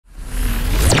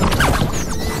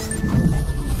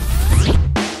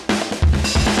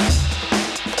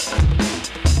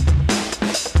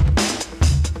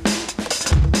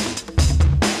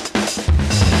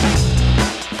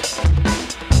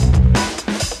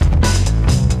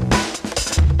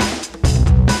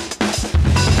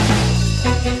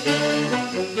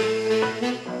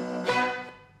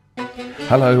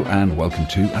Hello and welcome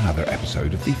to another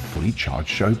episode of the Fully Charged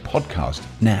Show podcast.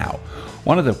 Now,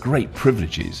 one of the great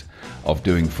privileges of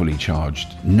doing Fully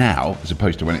Charged now, as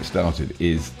opposed to when it started,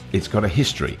 is it's got a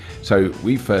history. So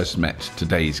we first met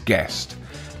today's guest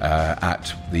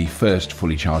at the first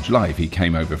Fully Charged Live. He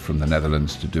came over from the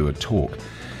Netherlands to do a talk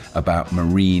about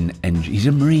he's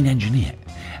a marine engineer,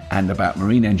 and about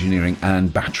marine engineering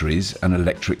and batteries and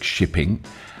electric shipping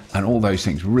and all those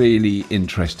things. Really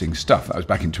interesting stuff. That was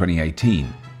back in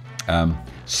 2018.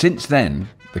 Since then,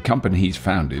 the company he's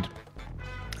founded,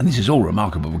 and this is all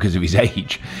remarkable because of his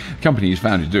age, the company he's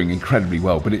founded is doing incredibly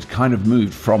well, but it's kind of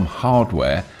moved from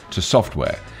hardware to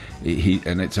software.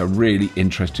 And it's a really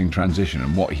interesting transition,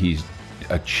 and what he's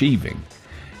achieving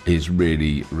is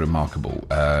really remarkable.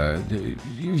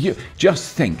 You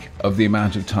just think of the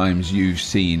amount of times you've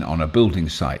seen on a building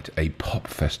site, a pop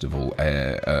festival,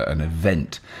 an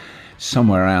event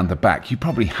somewhere around the back. You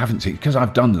probably haven't seen, because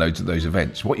I've done loads of those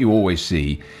events. What you always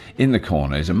see in the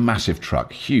corner is a massive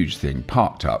truck, huge thing,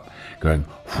 parked up, going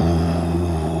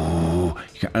whoo.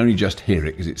 You can only just hear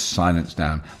it because it's silenced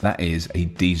down. That is a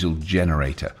diesel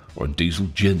generator, or a diesel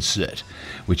genset,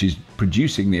 which is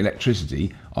producing the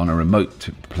electricity on a remote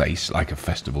place, like a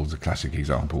festival is a classic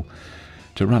example,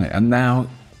 to run it. And now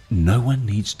no one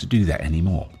needs to do that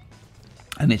anymore.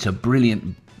 And it's a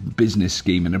brilliant business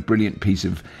scheme and a brilliant piece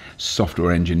of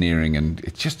software engineering, and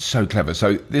it's just so clever.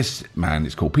 So this man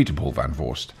is called Peter Paul van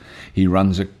Voorst. He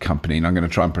runs a company, and I'm going to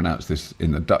try and pronounce this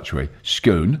in the Dutch way,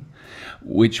 Skoon,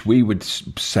 which we would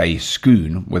say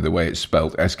Skoon, with the way it's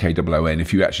spelled, S-K-O-O-N.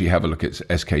 If you actually have a look at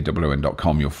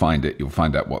skoon.com, you'll find it. You'll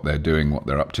find out what they're doing, what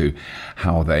they're up to,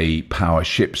 how they power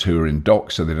ships who are in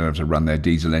docks so they don't have to run their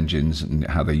diesel engines, and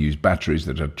how they use batteries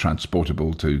that are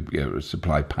transportable to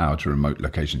supply power to remote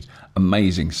locations.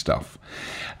 Amazing stuff.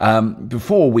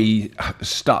 Before we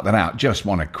start that out, just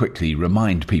want to quickly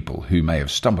remind people who may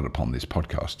have stumbled upon this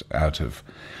podcast out of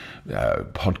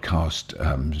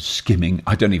podcast skimming.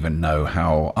 I don't even know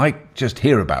how. I just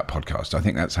hear about podcasts. I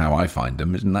think that's how I find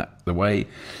them. Isn't that the way?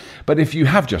 But if you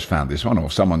have just found this one,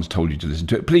 or someone's told you to listen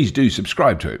to it, please do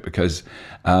subscribe to it, because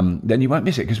then you won't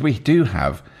miss it, because we do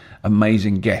have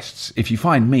amazing guests. If you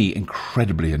find me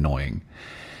incredibly annoying,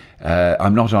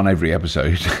 I'm not on every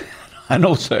episode. And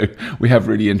also, we have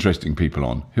really interesting people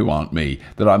on who aren't me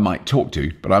that I might talk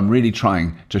to, but I'm really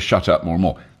trying to shut up more and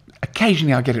more.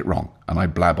 Occasionally I get it wrong and I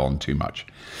blab on too much.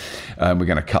 We're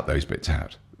going to cut those bits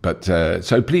out. But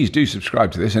so please do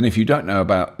subscribe to this. And if you don't know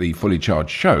about the Fully Charged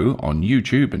Show on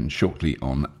YouTube and shortly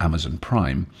on Amazon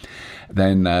Prime,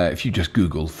 then if you just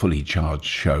Google Fully Charged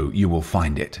Show, you will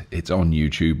find it. It's on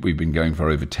YouTube. We've been going for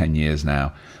over 10 years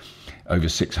now. Over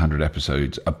 600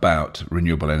 episodes about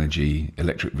renewable energy,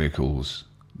 electric vehicles,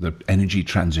 the energy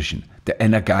transition, the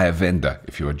Energiewende,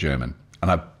 if you're German.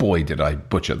 And boy, did I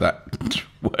butcher that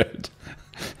word.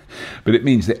 But it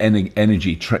means the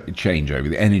energy changeover,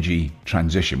 the energy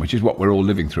transition, which is what we're all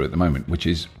living through at the moment, which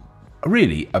is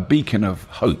really a beacon of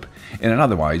hope in an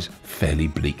otherwise fairly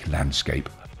bleak landscape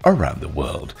around the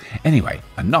world. Anyway,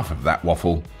 enough of that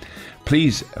waffle.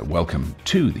 Please welcome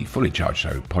to the Fully Charged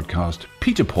Show podcast,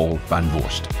 Peter Paul van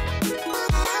Voorst.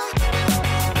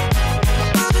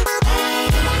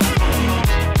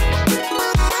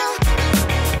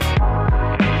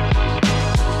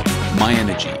 My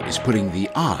Energy is putting the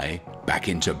I back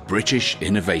into British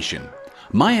innovation.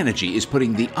 My Energy is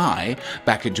putting the I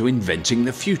back into inventing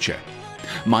the future.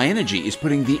 My Energy is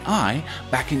putting the I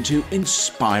back into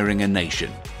inspiring a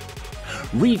nation.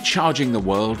 Recharging the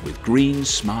world with green,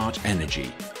 smart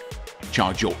energy.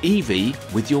 Charge your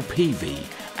EV with your PV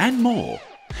and more.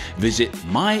 Visit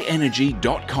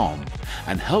myenergy.com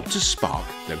and help to spark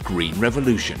the green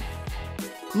revolution.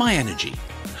 My Energy,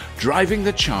 driving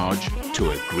the charge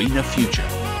to a greener future.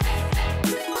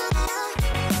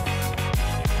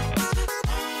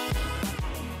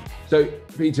 So,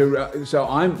 Peter,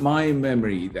 my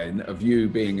memory then of you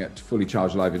being at Fully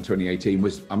Charged Live in 2018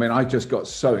 was, I just got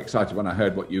so excited when I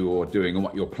heard what you were doing and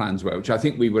what your plans were, which I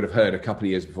think we would have heard a couple of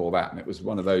years before that. And it was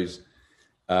one of those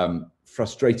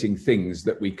frustrating things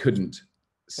that we couldn't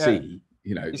see,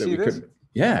 that we couldn't.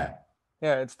 Yeah.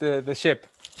 Yeah, it's the ship.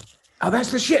 Oh,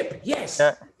 that's the ship. Yes.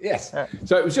 Yeah. Yes. Yeah.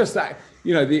 So it was just that,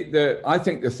 I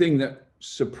think the thing that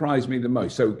surprised me the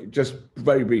most. So just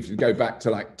very briefly, go back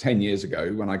to like 10 years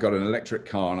ago when I got an electric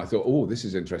car and I thought, oh, this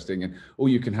is interesting. And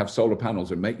you can have solar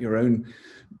panels and make your own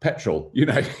petrol. You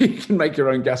can make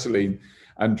your own gasoline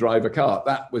and drive a car.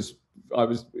 I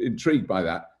was intrigued by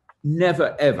that.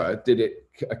 Never, ever did it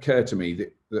occur to me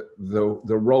that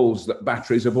the roles that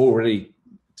batteries have already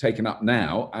taken up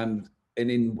now and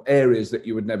in areas that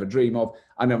you would never dream of.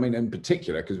 And in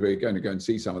particular, because we're going to go and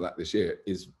see some of that this year,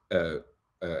 is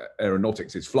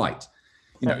aeronautics is flight.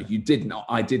 You know,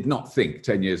 I did not think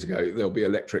 10 years ago there'll be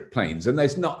electric planes, and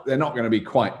they're not going to be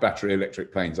quite battery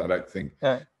electric planes, I don't think.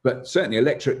 But certainly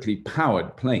electrically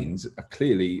powered planes are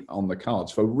clearly on the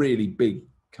cards for really big.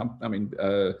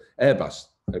 Airbus,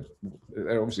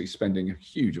 they're obviously spending a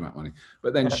huge amount of money.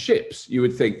 But then ships, you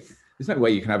would think there's no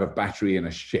way you can have a battery in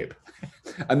a ship,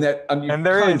 and you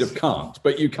kind of can't,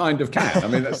 but you kind of can. I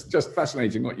mean, that's just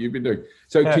fascinating what you've been doing.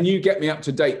 So can you get me up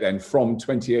to date then from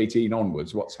 2018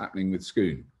 onwards? What's happening with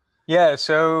Schoon? Yeah,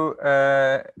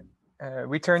 so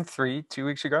we turned 2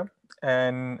 weeks ago,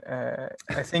 and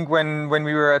I think when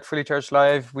we were at Fully Charged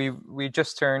Live, we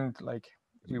just turned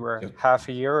we were half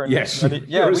a year. And yes.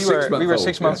 We were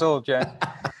 6 months old. Yeah.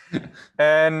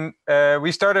 And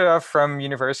we started off from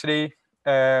university.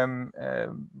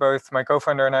 Both my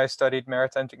co-founder and I studied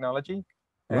maritime technology.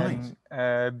 Right.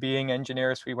 And being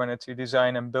engineers, we wanted to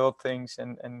design and build things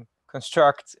and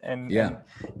construct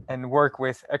and work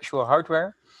with actual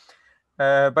hardware.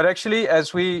 But actually,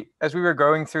 as we were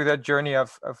going through that journey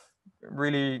of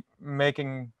really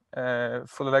making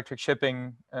full electric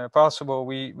shipping possible,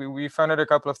 we found out a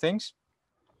couple of things.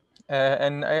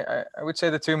 And I would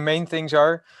say the two main things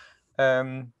are,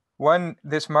 one,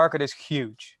 this market is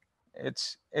huge.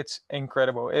 It's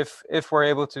incredible. If we're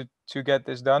able to get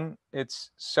this done,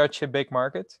 it's such a big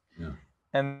market. Yeah.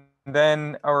 And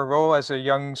then our role as a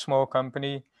young, small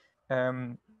company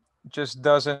just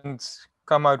doesn't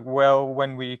come out well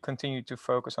when we continue to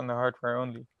focus on the hardware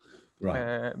only.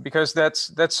 Right. Because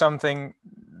that's something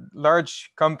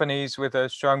large companies with a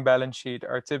strong balance sheet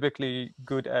are typically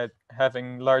good at,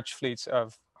 having large fleets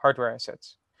of hardware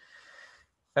assets.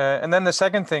 And then the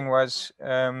second thing was,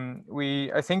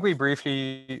 I think we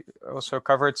briefly also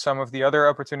covered some of the other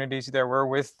opportunities there were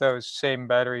with those same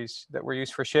batteries that were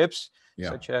used for ships,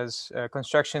 such as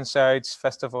construction sites,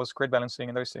 festivals, grid balancing,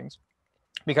 and those things,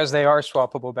 because they are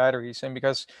swappable batteries, and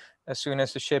because as soon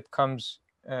as the ship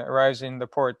arrives in the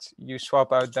port, you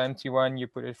swap out the empty one, you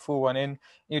put a full one in,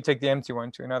 you take the empty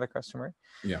one to another customer.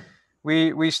 Yeah,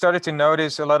 we started to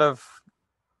notice a lot of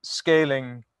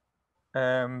scaling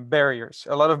barriers,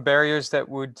 a lot of barriers that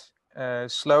would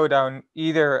slow down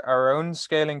either our own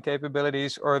scaling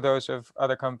capabilities or those of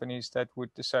other companies that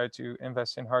would decide to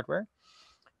invest in hardware.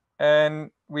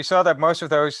 And we saw that most of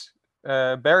those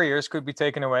barriers could be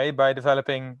taken away by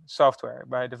developing software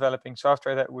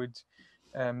that would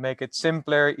make it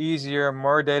simpler, easier,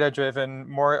 more data-driven,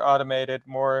 more automated,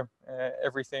 more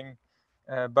everything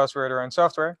buzzword around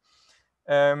software.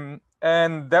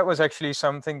 And that was actually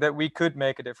something that we could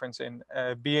make a difference in,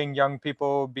 being young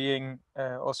people, being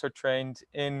also trained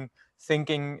in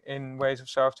thinking in ways of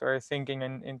software, thinking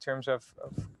in terms of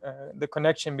the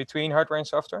connection between hardware and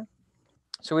software.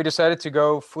 So we decided to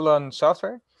go full on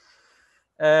software.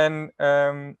 And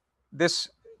this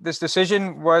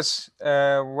decision was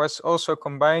also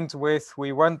combined with,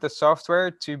 we want the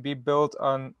software to be built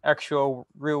on actual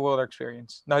real world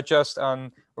experience, not just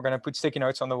on, we're going to put sticky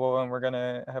notes on the wall and we're going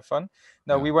to have fun.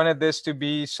 No, we wanted this to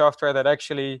be software that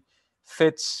actually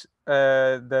fits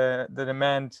the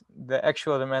demand, the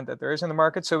actual demand that there is in the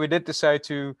market. So we did decide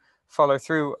to follow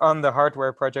through on the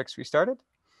hardware projects we started.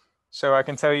 So I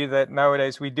can tell you that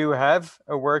nowadays we do have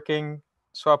a working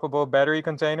swappable battery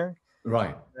container.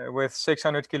 Right. With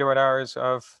 600 kilowatt hours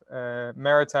of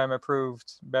maritime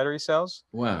approved battery cells.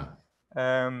 Wow.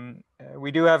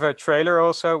 We do have a trailer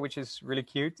also, which is really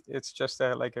cute. It's just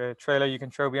like a trailer you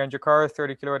can throw behind your car,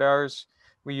 30 kilowatt hours.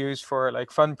 We use for like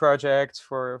fun projects,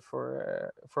 for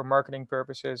marketing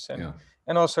purposes,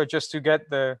 and also just to get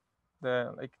the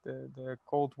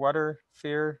cold water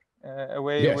fear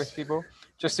away with people,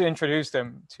 just to introduce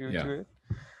them to it.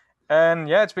 And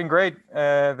yeah, it's been great.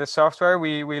 The software,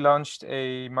 we launched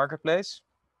a marketplace,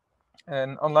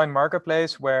 an online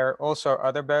marketplace where also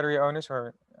other battery owners,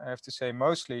 or I have to say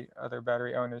mostly other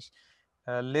battery owners,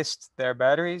 list their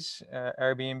batteries,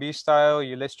 Airbnb style.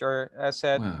 You list your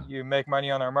asset, you make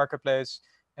money on our marketplace,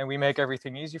 and we make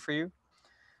everything easy for you.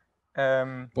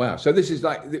 Wow. So this is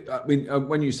like, I mean,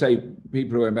 when you say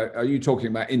people are you talking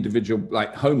about individual,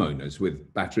 like homeowners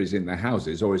with batteries in their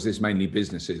houses, or is this mainly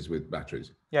businesses with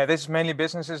batteries? Yeah, this is mainly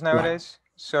businesses nowadays.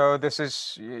 Right. So this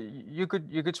is, you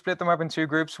could split them up in two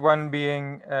groups. One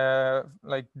being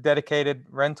like dedicated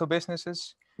rental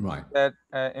businesses, right, that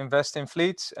invest in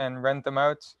fleets and rent them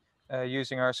out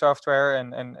using our software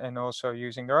and also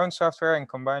using their own software and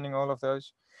combining all of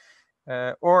those.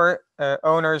 Or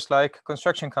owners like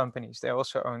construction companies. They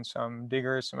also own some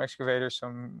diggers, some excavators,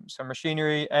 some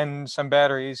machinery, and some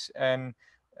batteries. And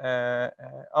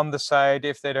on the side,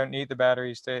 if they don't need the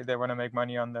batteries, they want to make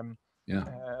money on them,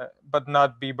 but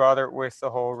not be bothered with the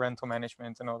whole rental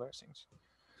management and all those things.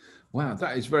 Wow,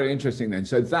 that is very interesting then.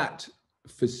 So that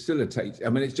facilitates, I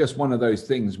mean, it's just one of those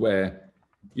things where,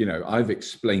 I've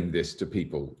explained this to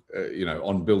people,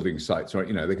 on building sites, right?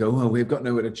 They go, oh, we've got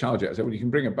nowhere to charge it. I said, well, you can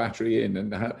bring a battery in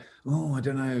and I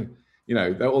don't know,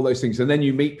 all those things. And then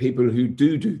you meet people who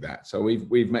do that. So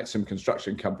we've met some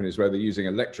construction companies where they're using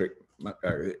electric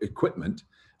equipment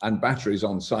and batteries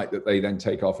on site that they then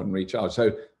take off and recharge.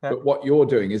 So, but what you're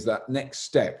doing is that next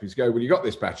step is go, well, you got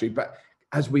this battery, but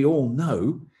as we all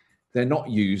know, they're not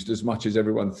used as much as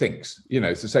everyone thinks.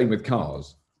 It's the same with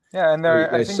cars. Yeah, and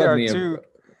I think there are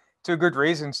two good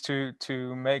reasons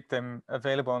to make them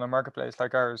available on a marketplace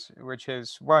like ours, which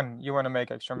is, one, you want to make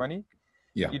extra money.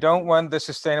 Yeah. You don't want the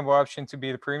sustainable option to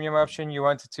be the premium option. You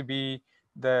want it to be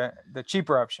the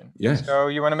cheaper option. Yes. So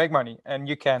you want to make money, and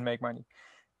you can make money.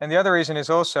 And the other reason is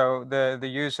also the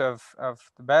use of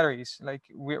the batteries. Like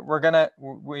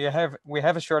we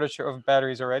have a shortage of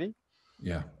batteries already.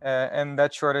 Yeah. And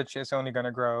that shortage is only going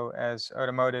to grow as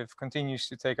automotive continues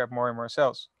to take up more and more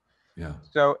cells. Yeah.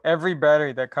 So every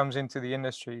battery that comes into the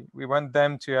industry, we want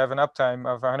them to have an uptime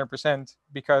of 100%,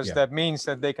 because that means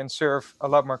that they can serve a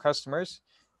lot more customers,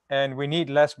 and we need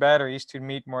less batteries to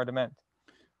meet more demand.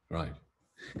 Right.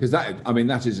 Because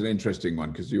that is an interesting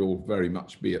one, because you'll very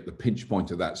much be at the pinch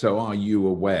point of that. So are you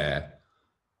aware,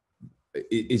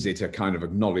 is it a kind of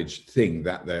acknowledged thing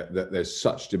that there's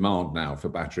such demand now for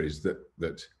batteries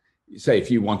that say if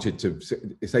you wanted to,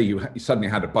 say you suddenly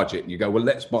had a budget and you go, well,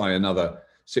 let's buy another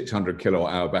 600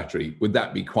 kilowatt hour battery, would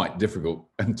that be quite difficult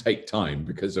and take time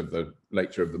because of the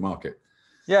nature of the market?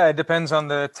 Yeah, it depends on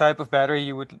the type of battery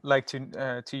you would like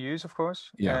to use, of course.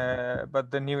 Yeah.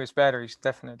 But the newest batteries,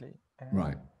 definitely.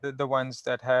 Right. The ones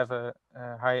that have a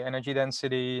high energy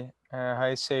density,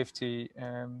 high safety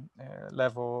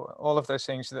level, all of those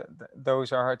things,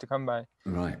 those are hard to come by.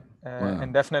 Right. Wow.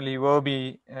 And definitely will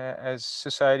be as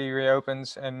society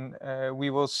reopens, and we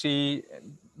will see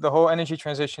the whole energy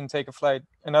transition take a flight,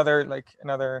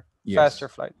 another faster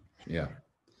flight. Yeah.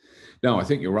 No, I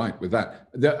think you're right with that.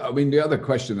 The other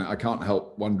question that I can't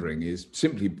help wondering is,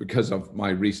 simply because of my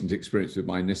recent experience with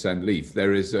my Nissan Leaf,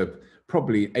 there is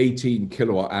probably 18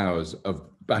 kilowatt hours of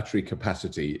battery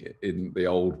capacity in the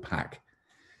old pack.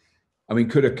 I mean,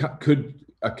 could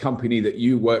a company that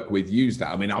you work with use that?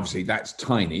 I mean, obviously that's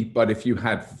tiny, but if you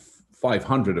had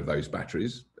 500 of those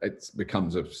batteries, it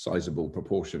becomes a sizable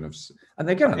proportion of, and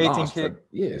they're going to last for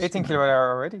years. 18 kilowatt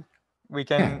hour already.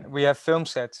 We have film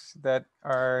sets that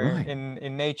are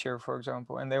in nature, for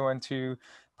example, and they want to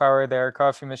power their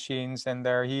coffee machines and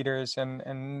their heaters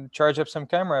and charge up some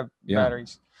camera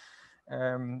batteries.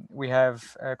 We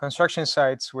have construction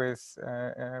sites with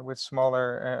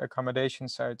smaller accommodation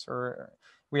sites, or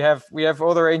we have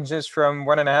all the ranges from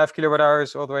 1.5 kilowatt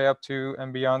hours all the way up to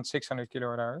and beyond 600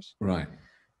 kilowatt hours. Right.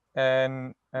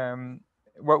 And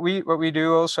what we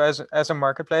do also as a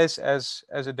marketplace, as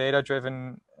a data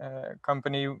driven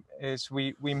company, is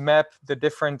we map the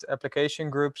different application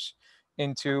groups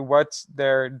into what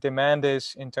their demand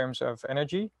is in terms of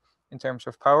energy, in terms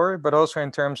of power, but also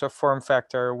in terms of form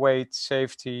factor, weight,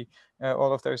 safety,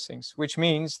 all of those things, which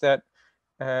means that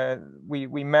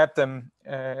we map them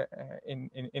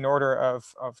in order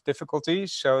of difficulty,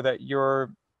 so that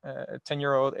your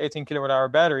 10-year-old 18 kilowatt hour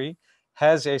battery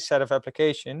has a set of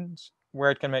applications where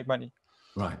it can make money.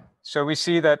 Right. So we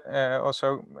see that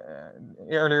also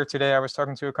earlier today, I was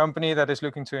talking to a company that is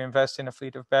looking to invest in a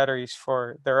fleet of batteries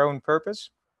for their own purpose,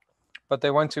 but they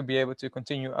want to be able to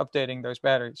continue updating those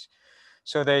batteries.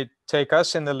 So they take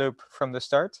us in the loop from the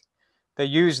start. They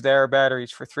use their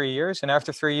batteries for 3 years, and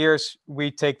after 3 years,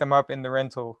 we take them up in the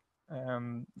rental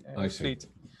fleet.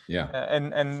 Yeah.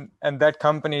 And that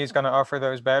company is going to offer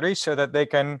those batteries so that they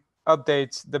can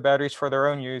update the batteries for their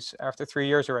own use after 3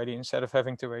 years already, instead of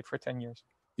having to wait for 10 years.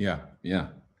 Yeah, yeah.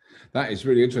 That is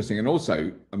really interesting. And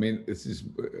also, I mean, this is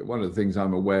one of the things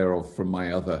I'm aware of from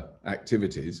my other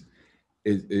activities,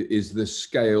 is the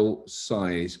scale,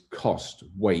 size, cost,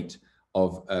 weight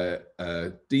of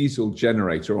a diesel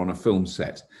generator on a film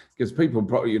set. Because people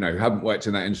probably, who haven't worked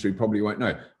in that industry probably won't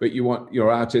know, but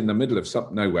you're out in the middle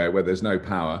of nowhere where there's no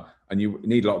power, and you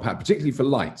need a lot of power, particularly for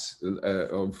lights.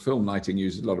 Or film lighting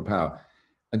uses a lot of power.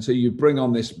 And so you bring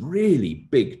on this really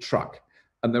big truck.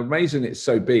 And the reason it's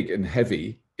so big and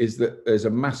heavy is that there's a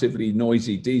massively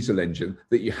noisy diesel engine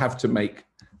that you have to make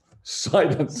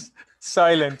silent.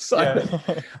 Yeah.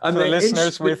 And the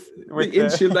listeners with the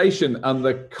insulation and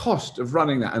the cost of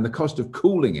running that, and the cost of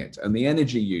cooling it, and the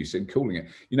energy use in cooling it.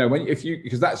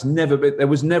 Because that's never been, there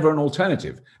was never an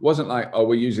alternative. It wasn't like, oh,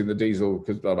 we're using the diesel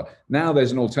because blah blah. Now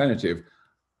there's an alternative.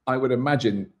 I would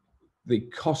imagine the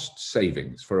cost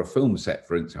savings for a film set,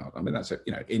 for instance. I mean, that's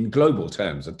in global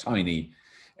terms, a tiny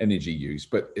energy use,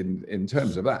 but in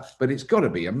terms of that, but it's got to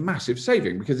be a massive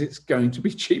saving because it's going to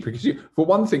be cheaper. Because for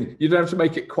one thing, you don't have to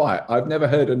make it quiet. I've never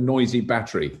heard a noisy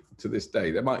battery to this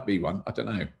day. There might be one. I don't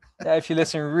know. Yeah, if you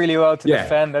listen really well to the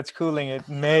fan that's cooling it,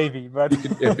 maybe. But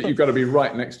but you've got to be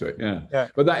right next to it. Yeah.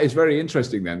 But that is very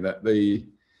interesting. Then that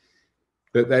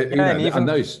and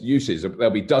those uses, there'll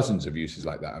be dozens of uses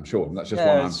like that, I'm sure. And that's just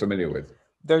one I'm familiar with.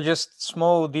 They're just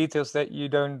small details that you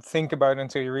don't think about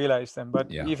until you realize them.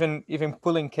 But even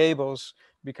pulling cables,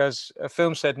 because a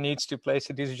film set needs to place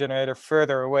a diesel generator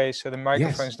further away so the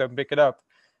microphones don't pick it up,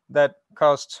 that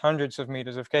costs hundreds of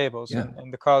meters of cables.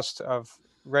 And the cost of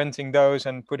renting those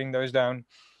and putting those down,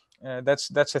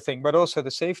 that's a thing. But also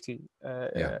the safety.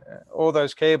 All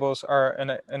those cables are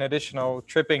an additional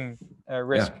tripping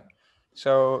risk.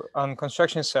 So on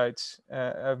construction sites,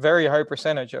 a very high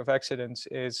percentage of accidents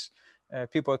is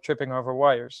people tripping over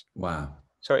wires. Wow.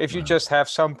 So if you just have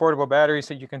some portable batteries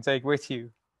that you can take with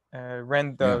you,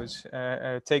 rent those,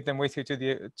 take them with you to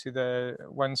the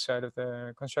one side of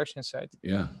the construction site.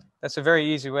 That's a very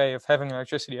easy way of having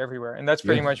electricity everywhere. And that's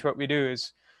pretty much what we do,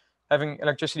 is having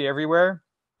electricity everywhere,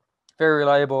 very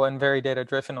reliable and very data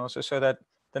driven also, so that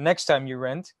the next time you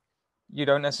rent, you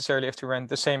don't necessarily have to rent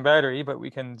the same battery, but we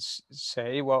can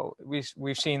say, well,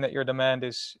 we've seen that your demand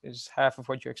is half of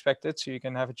what you expected, so you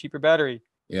can have a cheaper battery.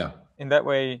 In that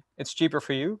way, it's cheaper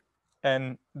for you,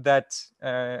 and that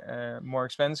more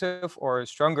expensive or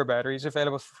stronger battery is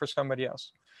available for somebody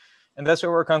else. And that's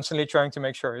what we're constantly trying to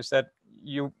make sure, is that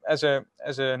you, as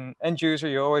an end user,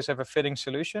 you always have a fitting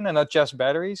solution, and not just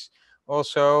batteries,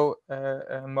 also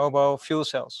mobile fuel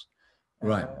cells,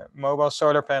 mobile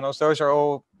solar panels. Those are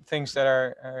all things that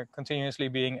are continuously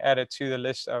being added to the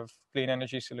list of clean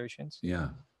energy solutions.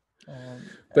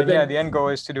 But then, the end goal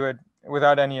is to do it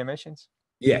without any emissions.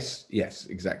 Yes,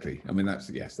 exactly. I mean, that's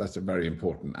a very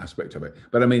important aspect of it.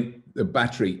 But I mean, the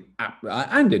battery,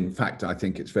 and in fact, I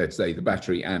think it's fair to say the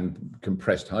battery and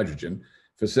compressed hydrogen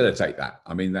facilitate that.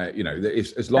 I mean,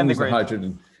 as long as the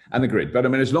hydrogen and the grid. But I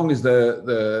mean, as long as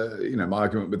my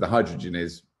argument with the hydrogen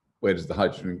is, where does the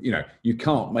hydrogen? You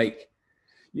can't make.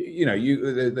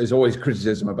 There's always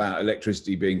criticism about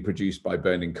electricity being produced by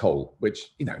burning coal,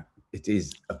 which it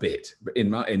is a bit. But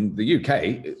in the UK,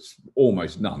 it's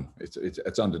almost none.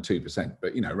 It's under 2%.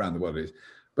 But around the world it is.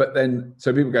 But then,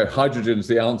 so people go, hydrogen's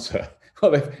the answer.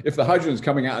 Well, if the hydrogen's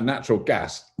coming out of natural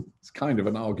gas, it's kind of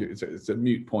an argument. It's a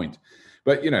moot point.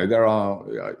 But there are.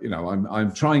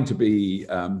 I'm trying to be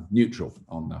neutral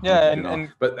on the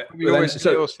hydrogen. But we always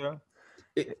also.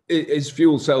 Is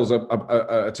fuel cells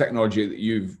a technology that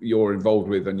you're involved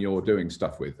with and you're doing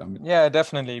stuff with? I mean,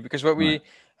 definitely. Because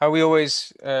how we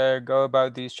always go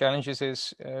about these challenges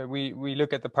is we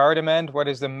look at the power demand. What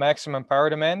is the maximum power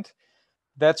demand?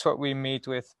 That's what we meet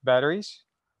with batteries.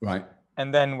 Right.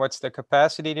 And then what's the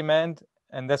capacity demand?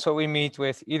 And that's what we meet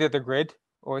with either the grid,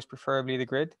 always preferably the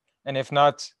grid, and if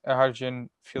not, a hydrogen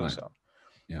fuel cell.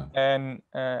 And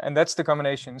that's the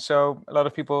combination. So a lot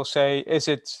of people say, is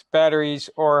it batteries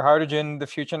or hydrogen the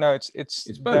future? No,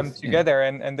 it's them together,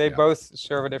 and they both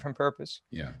serve a different purpose.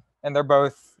 And they're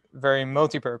both very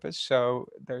multi-purpose. So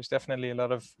there's definitely a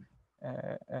lot of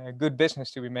good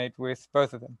business to be made with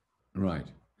both of them. Right.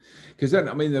 Because then,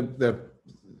 I mean,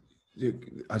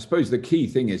 I suppose the key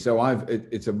thing is,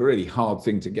 it's a really hard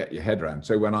thing to get your head around.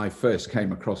 So when I first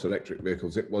came across electric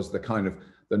vehicles, it was the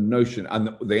notion,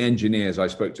 and the engineers I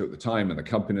spoke to at the time and the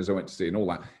companies I went to see and all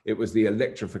that, it was the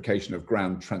electrification of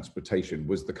ground transportation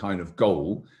was the kind of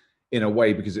goal, in a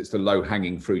way, because it's the low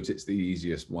hanging fruit, it's the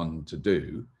easiest one to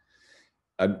do.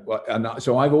 And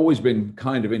so I've always been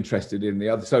kind of interested in the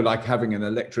other. So like having an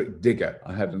electric digger,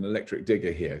 I had an electric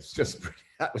digger here. It's just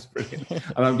that was brilliant,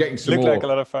 and I'm getting some more. Looked like a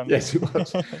lot of fun. Yes, it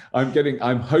was.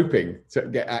 I'm hoping to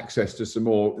get access to some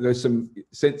more. There's some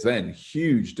since then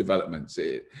huge developments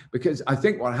because I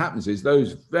think what happens is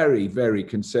those very, very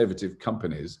conservative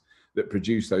companies that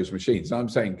produce those machines. I'm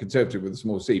saying conservative with a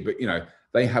small c, but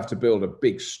they have to build a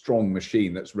big, strong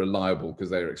machine that's reliable because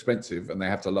they're expensive and they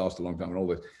have to last a long time and all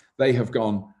this. They have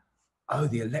gone, oh,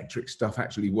 the electric stuff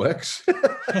actually works.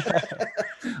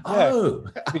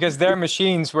 Because their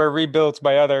machines were rebuilt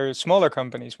by other smaller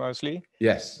companies mostly.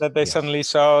 Yes. That they suddenly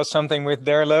saw something with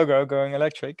their logo going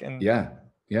electric. And Well,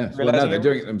 no, they're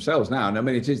doing it themselves now. And I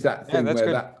mean, it is that thing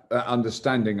where that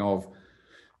understanding of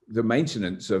the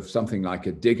maintenance of something like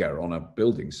a digger on a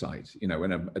building site,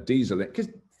 when a diesel, because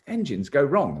engines go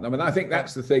wrong. I mean, I think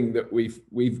that's the thing that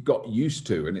we've got used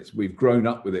to, and we've grown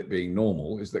up with it being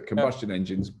normal, is that combustion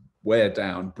engines wear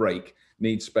down, break,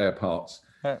 need spare parts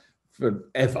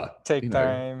forever. Take you know.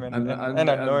 time and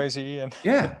are noisy. And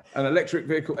yeah, and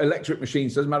electric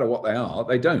machines, doesn't matter what they are,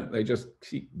 they don't. They just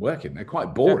keep working. They're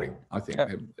quite boring, I think.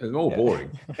 They're more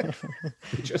boring.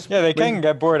 They can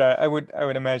get bored. I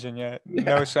would imagine. Yeah.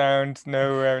 No sound,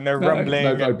 no rumbling,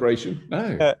 no vibration.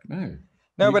 No.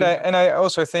 No, but I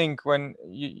also think when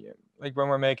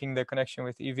we're making the connection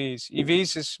with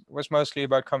EVs was mostly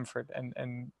about comfort,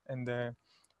 and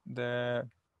the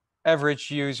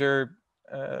average user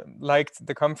liked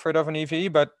the comfort of an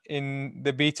EV, but in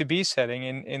the B2B setting,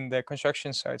 in the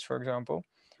construction sites, for example,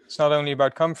 it's not only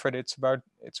about comfort, it's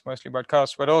mostly about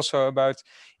cost, but also about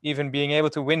even being able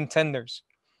to win tenders.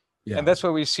 Yeah. And that's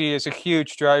what we see as a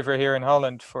huge driver here in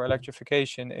Holland for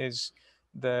electrification, is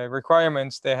the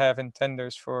requirements they have in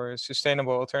tenders for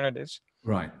sustainable alternatives.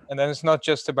 Right. And then it's not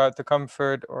just about the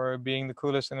comfort or being the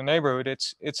coolest in the neighborhood.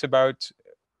 It's about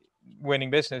winning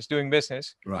business, doing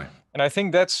business. Right. And I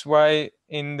think that's why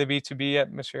in the B2B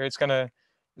atmosphere, it's gonna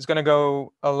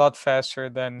go a lot faster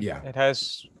than it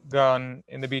has gone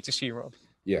in the B2C world.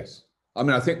 Yes. I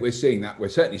mean, I think we're seeing that. We're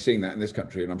certainly seeing that in this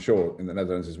country, and I'm sure in the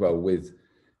Netherlands as well, with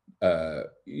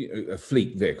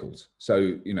fleet vehicles.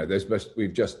 So,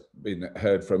 we've just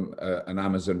heard from an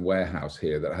Amazon warehouse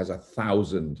here that has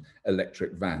 1,000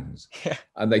 electric vans. Yeah.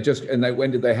 And when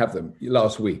did they have them?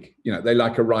 Last week. They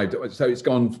arrived. So it's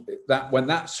gone, that when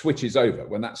that switches over,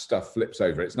 when that stuff flips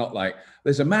over, it's not like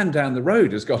there's a man down the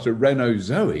road has got a Renault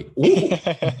Zoe.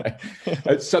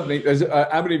 It's suddenly, there's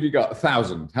how many have you got?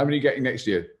 1,000. How many are you getting next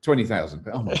year? 20,000.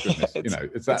 Oh my goodness.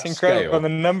 It's that incredible scale. the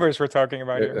numbers we're talking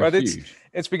about here. But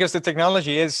it's because the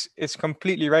technology is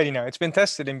completely ready now. It's been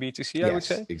tested in B2C, I would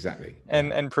say. Exactly.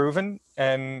 And proven,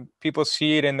 and people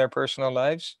see it in their personal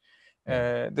lives.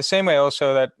 The same way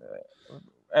also that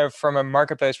from a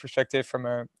marketplace perspective, from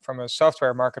a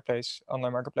software marketplace,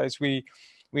 online marketplace,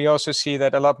 we also see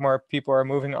that a lot more people are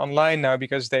moving online now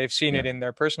because they've seen it in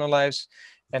their personal lives,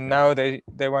 and now they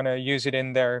want to use it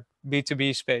in their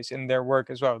B2B space, in their work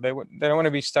as well. They don't want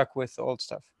to be stuck with the old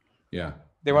stuff. Yeah.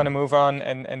 They want to move on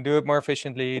and do it more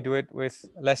efficiently, do it with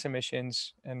less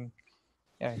emissions, and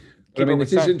I mean,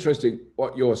 it is interesting.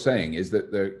 What you're saying is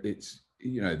that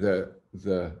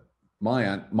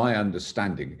my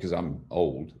understanding, because I'm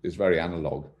old, is very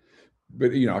analog.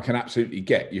 But I can absolutely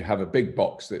get, you have a big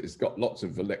box that has got lots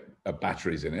of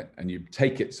batteries in it, and you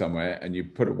take it somewhere and you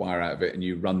put a wire out of it and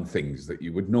you run things that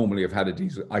you would normally have had a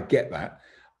diesel. I get that.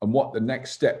 And what the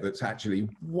next step that's actually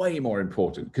way more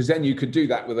important, because then you could do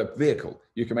that with a vehicle.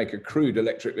 You can make a crude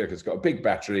electric vehicle. It's got a big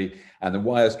battery and the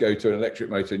wires go to an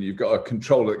electric motor, and you've got a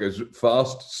controller that goes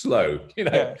fast, slow.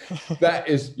 That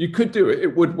is, you could do it.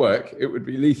 It would work. It would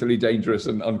be lethally dangerous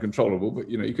and uncontrollable, but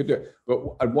you could do it.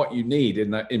 And what you need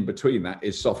in between that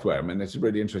is software. I mean, it's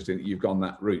really interesting that you've gone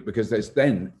that route, because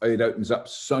it opens up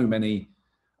so many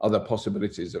other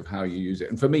possibilities of how you use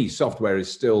it. And for me, software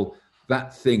is still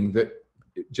that thing that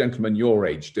gentlemen your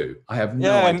age do. I have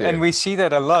no idea. And we see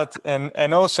that a lot,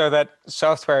 and also that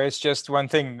software is just one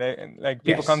thing.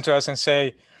 People come to us and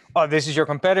say, oh, this is your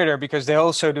competitor because they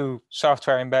also do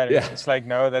software and batteries. It's like,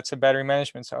 no, that's a battery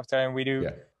management software, and we do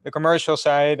the commercial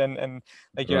side, and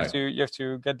you have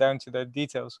to get down to the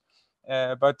details.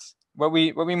 But what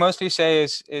we mostly say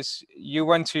is you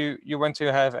want to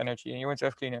have energy, and you want to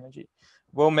have clean energy.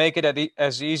 We'll make it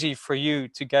as easy for you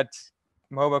to get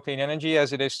mobile clean energy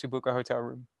as it is to book a hotel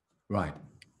room. Right.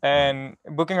 And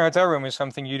booking a hotel room is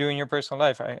something you do in your personal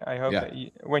life. I hope that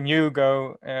when you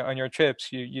go on your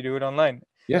trips, you do it online.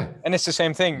 Yeah. And it's the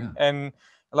same thing. Yeah. And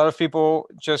a lot of people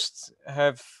just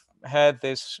have had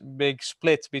this big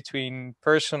split between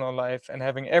personal life and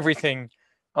having everything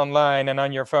online and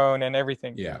on your phone and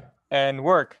everything. Yeah. And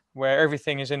work, where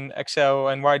everything is in Excel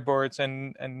and whiteboards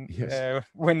and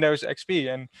Windows XP.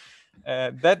 And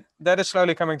that is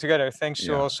slowly coming together, thanks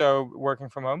to also working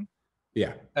from home.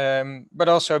 Yeah. But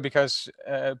also because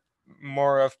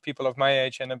more of people of my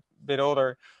age and a bit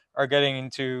older are getting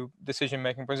into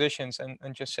decision-making positions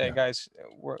and just say, guys,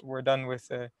 we're done with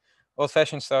the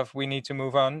old-fashioned stuff. We need to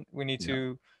move on. We need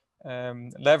to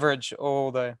leverage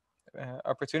all the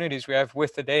opportunities we have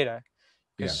with the data.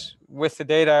 Because with the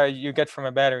data you get from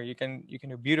a battery, you can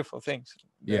do beautiful things.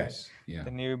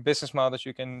 The new business models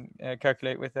you can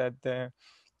calculate with that,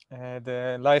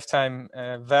 the lifetime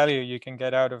value you can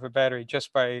get out of a battery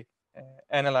just by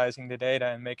analyzing the data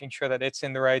and making sure that it's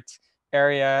in the right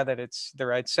area, that it's the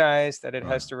right size, that it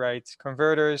has the right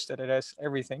converters, that it has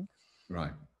everything.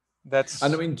 Right.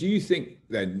 And I mean, do you think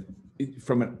then,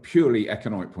 from a purely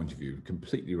economic point of view,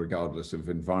 completely regardless of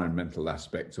environmental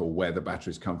aspects or where the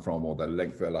batteries come from or the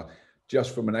length of their life,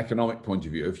 just from an economic point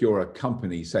of view, if you're a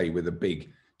company, say, with a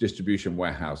big distribution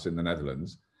warehouse in the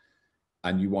Netherlands,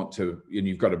 and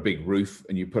you've got a big roof,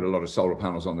 and you put a lot of solar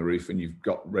panels on the roof, and you've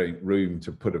got room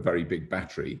to put a very big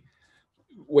battery.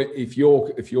 If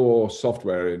your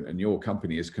software and your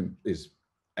company is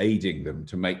aiding them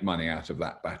to make money out of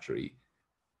that battery,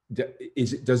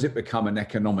 does it become an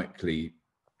economically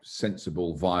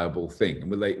sensible, viable thing?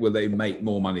 And will they make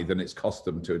more money than it's cost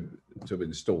them to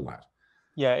install that?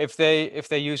 Yeah, if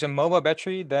they use a mobile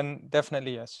battery, then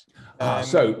definitely yes.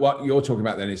 So what you're talking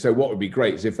about then is, so what would be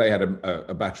great is if they had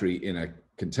a battery in a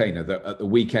container that at the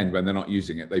weekend when they're not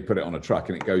using it, they put it on a truck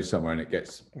and it goes somewhere and it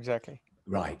gets exactly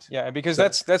right. Yeah, because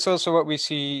that's also what we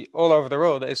see all over the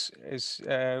world is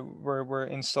we're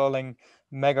installing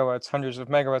megawatts, hundreds of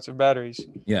megawatts of batteries.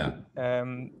 Yeah.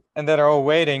 And that are all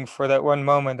waiting for that one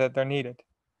moment that they're needed,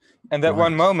 and that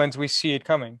one moment we see it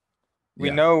coming. We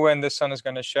know when the sun is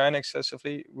going to shine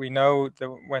excessively. We know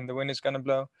when the wind is going to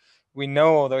blow. We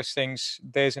know all those things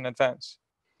days in advance.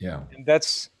 Yeah. And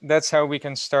that's how we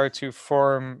can start to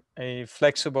form a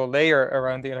flexible layer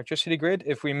around the electricity grid.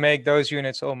 If we make those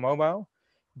units all mobile,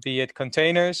 be it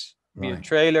containers, be it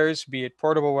trailers, be it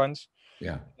portable ones,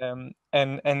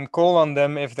 and call on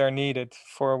them if they're needed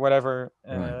for whatever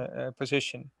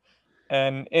position.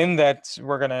 And in that,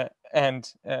 we're going to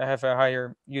have a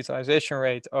higher utilization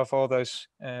rate of all those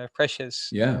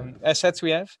precious assets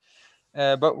we have.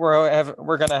 But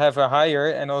we're going to have a higher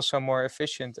and also more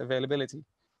efficient availability.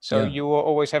 So you will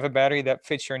always have a battery that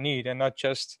fits your need, and not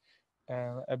just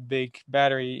a big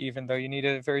battery, even though you need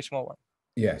a very small one.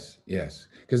 Yes,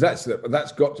 because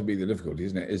that's got to be the difficulty,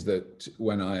 isn't it? Is that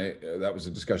when that was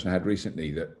a discussion I had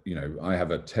recently, that I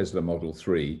have a Tesla Model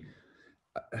 3.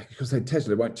 Because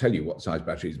Tesla won't tell you what size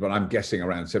batteries, but I'm guessing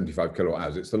around 75 kilowatt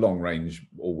hours. It's the long range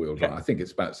all-wheel drive. I think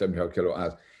it's about 75 kilowatt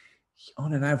hours.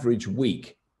 On an average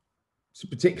week, so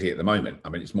particularly at the moment, I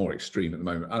mean, it's more extreme at the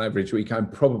moment. On average week, I'm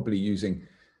probably using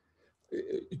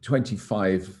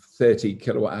 25, 30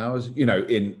 kilowatt hours.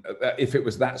 If it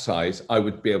was that size, I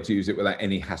would be able to use it without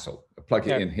any hassle. I plug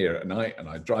it in here at night and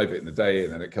I drive it in the day,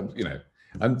 and then it comes,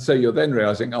 And so you're then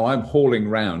realizing, I'm hauling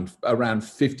around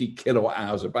 50 kilowatt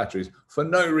hours of batteries for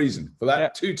no reason, for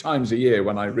that 2 times a year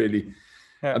when I really,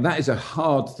 and that is a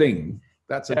hard thing.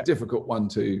 That's a difficult one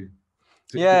to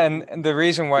and the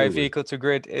reason why vehicle to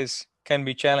grid can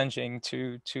be challenging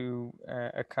to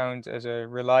account as a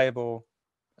reliable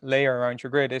layer around your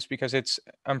grid is because it's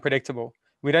unpredictable.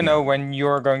 We don't know when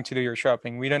you're going to do your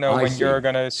shopping. We don't know when you're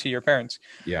going to see your parents.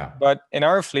 Yeah. But in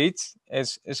our fleet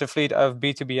is a fleet of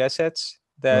B2B assets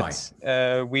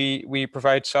that we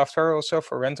provide software also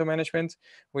for rental management,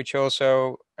 which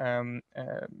also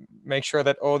make sure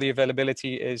that all the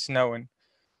availability is known.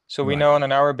 So we know on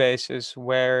an hour basis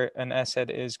where an asset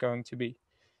is going to be.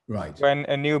 Right. When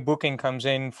a new booking comes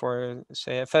in for,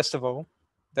 say, a festival,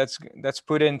 that's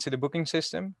put into the booking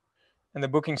system, and the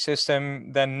booking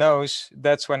system then knows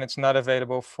that's when it's not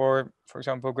available for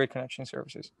example, grid connection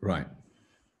services. Right.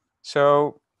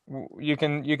 So you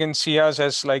can see us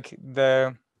as like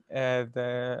the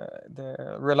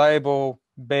reliable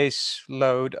base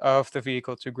load of the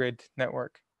vehicle to grid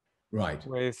network. Right.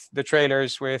 With the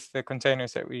trailers, with the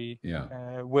containers that we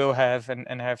will have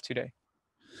and have today.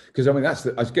 Because I mean,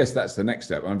 I guess that's the next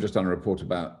step. I'm just on a report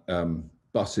about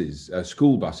buses,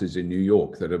 school buses in New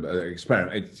York that are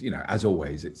experiment. As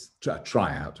always, it's a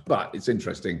tryout, but it's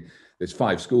interesting. There's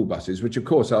 5 school buses, which of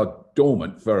course are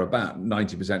dormant for about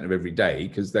 90% of every day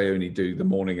because they only do the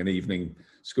morning and evening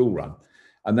school run,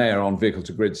 and they are on vehicle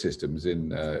to grid systems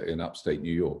in upstate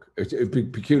New York.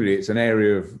 Peculiarly, it's an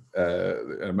area of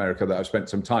America that I've spent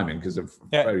some time in because of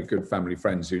very good family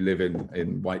friends who live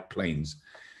in White Plains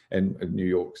in New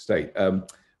York State.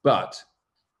 But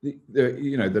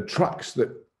the trucks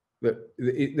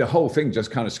the whole thing just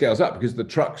kind of scales up, because the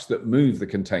trucks that move the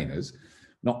containers,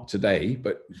 not today,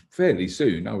 but fairly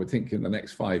soon, I would think in the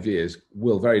next 5 years,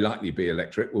 will very likely be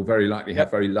electric, will very likely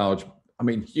have very large,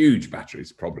 huge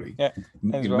batteries, probably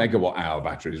megawatt hour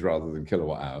batteries rather than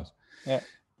kilowatt hours. Yeah.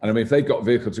 And if they've got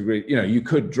vehicle to grid, you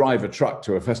could drive a truck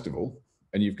to a festival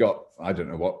and you've got, I don't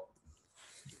know what,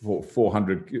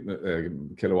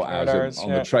 400 kilowatt hours on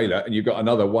the trailer, and you've got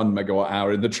another 1 megawatt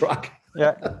hour in the truck.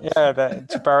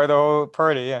 To power the whole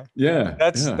party.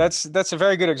 That's a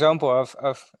very good example of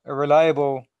a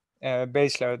reliable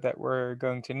baseload that we're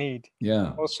going to need.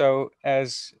 Also,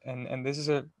 and this is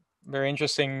a very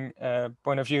interesting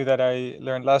point of view that I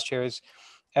learned last year, is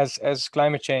as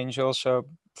climate change also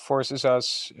forces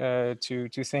us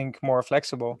to think more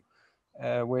flexible.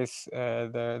 With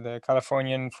the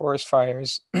Californian forest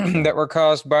fires that were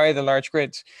caused by the large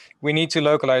grids, we need to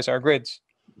localize our grids.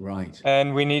 Right.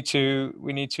 And we need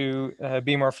to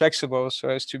be more flexible so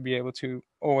as to be able to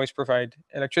always provide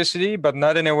electricity, but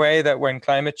not in a way that when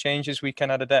climate changes we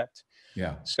cannot adapt.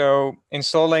 Yeah. So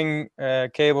installing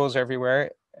cables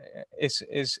everywhere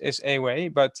is a way,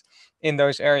 but in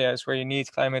those areas where you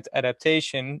need climate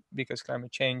adaptation because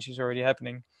climate change is already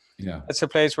happening, Yeah. that's a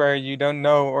place where you don't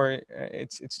know, or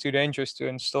it's too dangerous to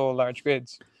install large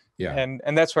grids. Yeah.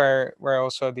 And that's where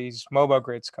also these mobile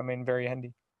grids come in very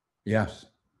handy. Yes.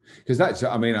 Because that's,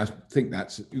 I mean, I think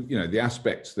that's, you know, the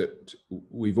aspects that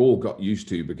we've all got used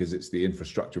to because it's the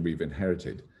infrastructure we've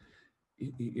inherited.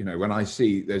 You know, when I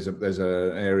see there's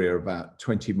an area about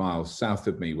 20 miles south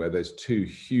of me where there's two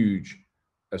huge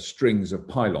strings of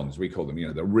pylons, we call them, you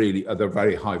know, they're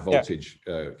very high voltage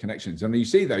connections. And you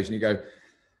see those and you go,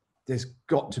 there's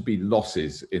got to be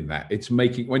losses in that. It's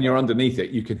making, when you're underneath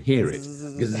it, you can hear it.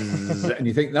 And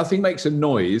you think nothing makes a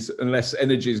noise unless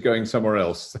energy is going somewhere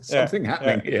else. There's something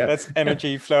happening here. That's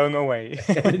energy flowing away.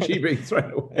 Energy being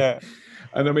thrown away. Yeah.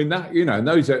 And I mean, that, you know, and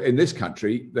those are in this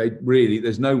country, they really,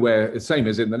 there's nowhere, the same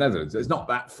as in the Netherlands, there's not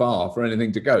that far for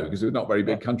anything to go because we're not very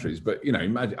big countries. But, you know,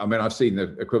 imagine, I mean, I've seen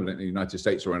the equivalent in the United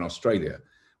States or in Australia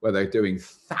where they're doing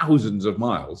thousands of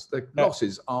miles. The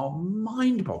losses are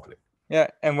mind boggling. Yeah,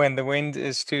 and when the wind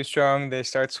is too strong, they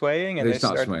start swaying and they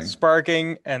start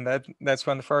sparking, and that's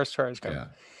when the forest fires come. Yeah.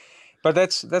 But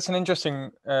that's an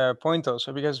interesting point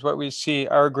also, because what we see,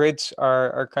 our grids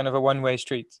are kind of a one-way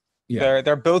street. Yeah.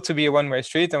 They're built to be a one-way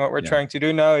street, and what we're trying to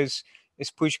do now is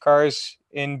push cars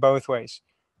in both ways.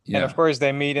 Yeah. And of course,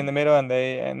 they meet in the middle, and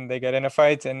they get in a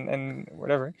fight and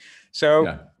whatever.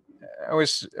 So I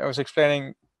was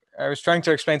trying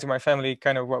to explain to my family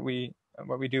kind of what we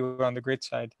do on the grid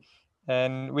side.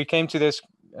 And we came to this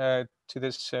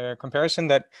comparison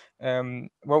that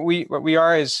what we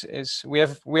are is we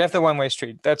have the one-way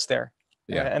street that's there,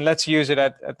 and let's use it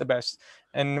at the best.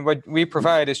 And what we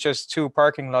provide is just 2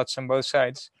 parking lots on both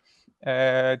sides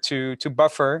to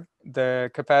buffer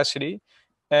the capacity,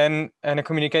 and a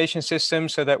communication system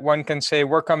so that one can say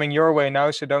we're coming your way now,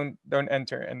 so don't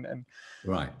enter. And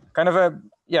right, kind of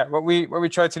what we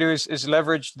try to do is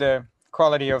leverage the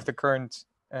quality of the current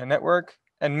network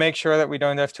and make sure that we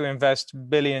don't have to invest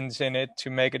billions in it to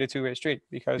make it a 2-way street.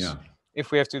 Because if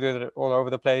we have to do it all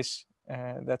over the place,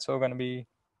 that's all going to be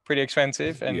pretty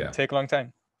expensive and take a long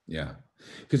time. Yeah,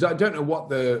 because I don't know what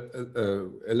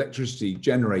the electricity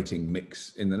generating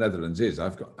mix in the Netherlands is.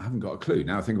 I haven't got a clue.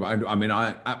 Now I think about it. I mean,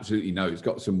 I absolutely know it's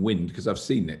got some wind because I've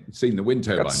seen the wind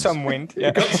turbines. Got some wind.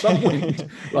 Yeah. Got some wind.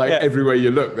 Like everywhere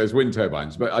you look, there's wind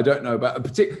turbines. But I don't know about a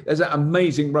particular. There's that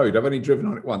amazing road. I've only driven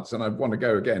on it once, and I want to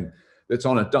go again. That's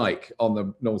on a dike on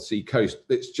the North Sea coast.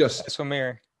 It's just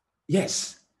Sommeer.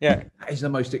 Yes. Yeah. That is the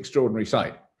most extraordinary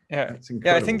sight. Yeah.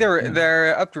 Yeah. I think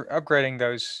they're upgrading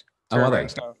those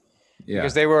turbines now. Yeah.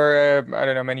 Because they were I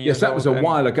don't know, many years. Yes, that was a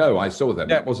while ago. I saw them.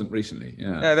 That wasn't recently.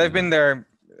 Yeah. Yeah, they've been there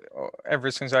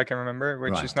ever since I can remember,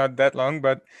 which is not that long,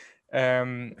 but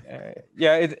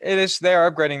it is. They are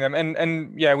upgrading them,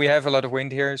 and we have a lot of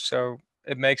wind here, so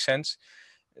it makes sense.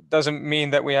 It doesn't mean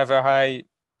that we have a high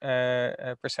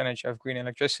percentage of green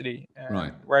electricity.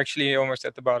 Right. We're actually almost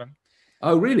at the bottom.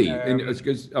 Oh, really?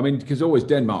 Because always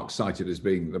Denmark's cited as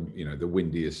being the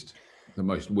windiest, the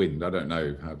most wind. I don't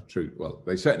know how true. Well,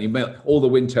 they certainly melt all the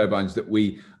wind turbines that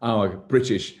our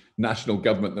British national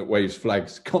government that waves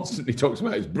flags constantly talks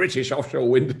about is British offshore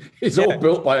wind. It's all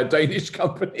built by a Danish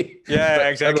company. Yeah,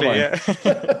 exactly. Yeah.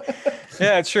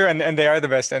 Yeah, it's true, and they are the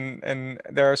best, and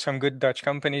there are some good Dutch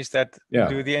companies that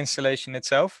do the installation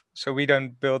itself. So we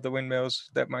don't build the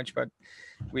windmills that much, but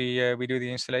we do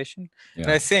the installation. Yeah.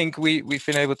 And I think we've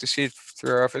been able to see it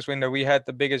through our office window. We had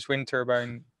the biggest wind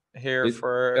turbine here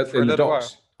for a little while.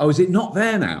 Oh, is it not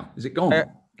there now? Is it gone?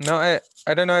 No,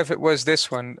 I don't know if it was this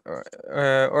one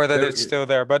or that it's still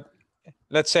there, but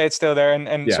let's say it's still there,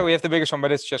 and so we have the biggest one,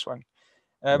 but it's just one.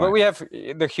 But we have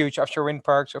the huge offshore wind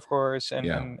parks, of course,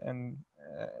 and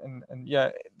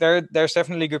there's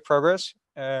definitely good progress.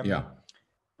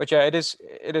 But it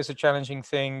is a challenging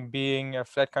thing being a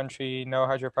flat country, no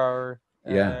hydropower,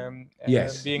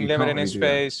 being limited in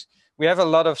space. We have a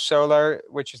lot of solar,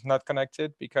 which is not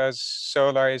connected because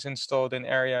solar is installed in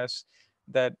areas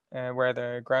that where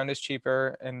the ground is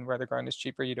cheaper, and where the ground is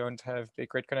cheaper, you don't have big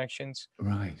grid connections.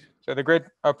 Right. So the grid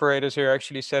operators here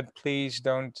actually said, please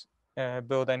don't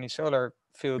build any solar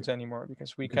fields anymore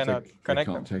because we cannot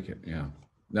connect them. Take it. Yeah.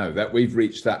 No, that we've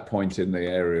reached that point in the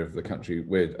area of the country.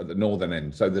 We're at the northern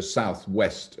end, so the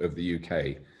southwest of the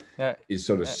UK is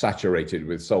sort of saturated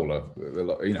with solar.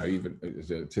 Even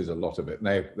it is a lot of it.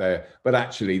 But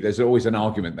actually, there's always an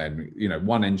argument. Then,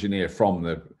 one engineer from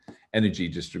the energy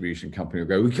distribution company will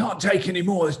go, we can't take any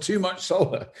more, there's too much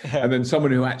solar. And then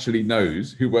someone who actually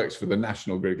knows, who works for the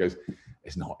national grid, goes,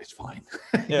 it's not, it's fine.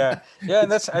 Yeah.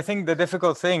 And that's, I think, the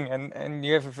difficult thing. And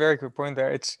you have a very good point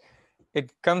there.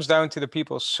 It comes down to the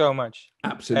people so much.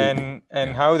 Absolutely.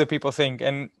 And how the people think.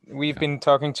 And we've been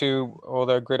talking to all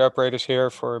the grid operators here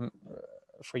for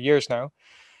years now.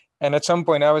 And at some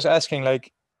point I was asking,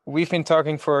 like, we've been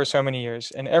talking for so many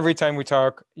years, and every time we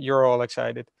talk, you're all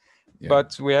excited,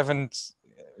 but we haven't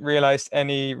realized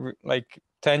any like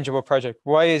tangible project.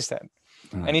 Why is that?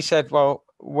 And he said, well,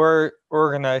 we're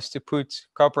organized to put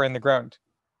copper in the ground.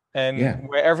 And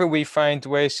wherever we find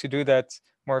ways to do that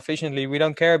more efficiently, we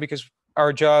don't care, because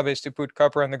our job is to put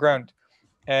copper on the ground.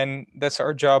 And that's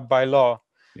our job by law.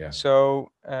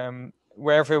 So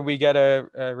wherever we get a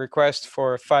request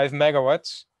for 5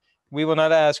 megawatts, we will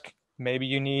not ask, maybe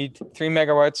you need 3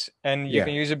 megawatts and you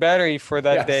can use a battery for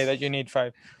that day that you need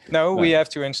 5. No, we have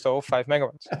to install 5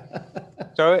 megawatts.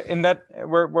 So in that,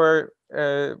 we're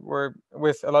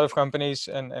with a lot of companies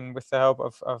and with the help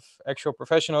of actual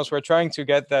professionals, we're trying to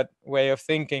get that way of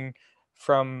thinking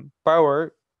from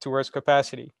power towards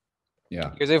capacity.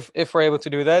 Because if we're able to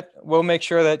do that, we'll make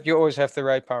sure that you always have the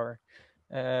right power.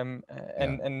 And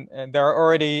there are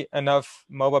already enough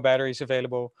mobile batteries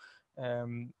available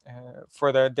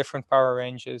for the different power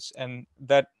ranges, and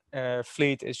that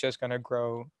fleet is just going to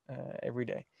grow every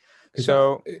day.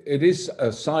 So it is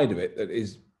a side of it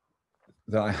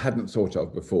that I hadn't thought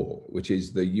of before, which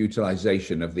is the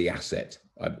utilization of the asset,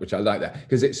 which I like that,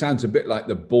 because it sounds a bit like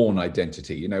the Bourne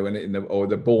Identity, you know, or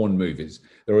the Bourne movies.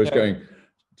 They're always going,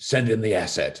 send in the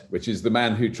asset, which is the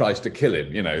man who tries to kill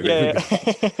him, you know.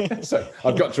 So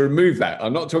I've got to remove that.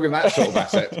 I'm not talking that sort of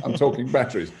asset. I'm talking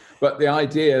batteries. But the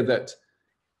idea that,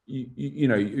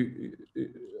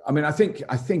 I mean, I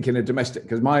think in a domestic,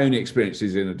 because my only experience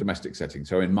is in a domestic setting.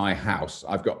 So in my house,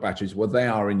 I've got batteries. Well, they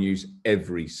are in use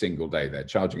every single day. They're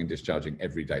charging and discharging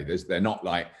every day. They're not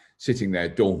like sitting there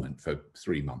dormant for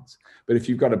 3 months. But if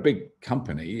you've got a big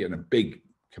company and a big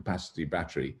capacity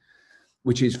battery,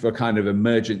 which is for kind of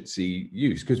emergency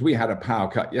use, because we had a power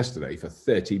cut yesterday for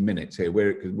 30 minutes here.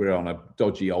 We're on a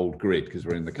dodgy old grid because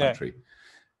we're in the country.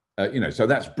 So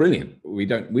that's brilliant. We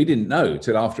didn't know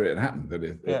till after it happened that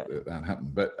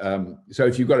happened. But so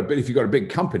if you've got a big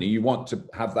company, you want to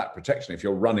have that protection. If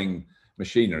you're running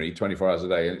machinery 24 hours a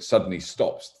day and it suddenly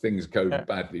stops, things go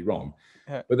badly wrong.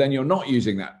 But then you're not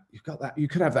using that. You've got that. You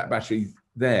could have that battery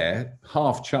there,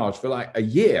 half charged for like a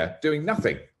year, doing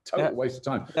nothing. Total waste of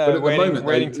time. But at the moment,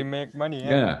 waiting to make money.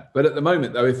 But at the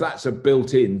moment, though, if that's a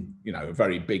built-in, a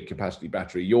very big capacity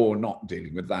battery, you're not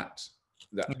dealing with that.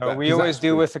 We always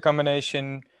deal with a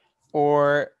combination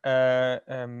or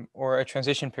a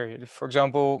transition period. For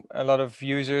example, a lot of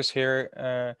users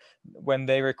here, when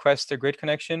they request a grid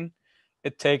connection,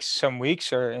 it takes some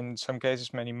weeks, or in some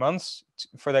cases many months,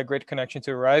 for that grid connection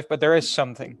to arrive. But there is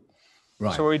something.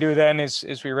 Right. So what we do then is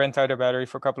we rent out a battery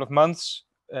for a couple of months.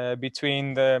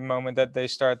 Between the moment that they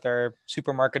start their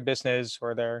supermarket business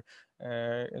or their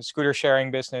scooter sharing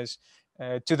business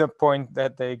to the point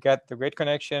that they get the grid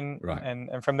connection. Right.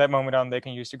 And from that moment on, they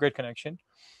can use the grid connection.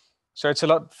 So it's a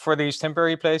lot for these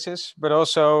temporary places, but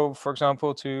also, for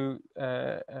example,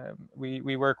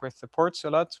 we work with the ports a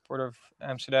lot, Port of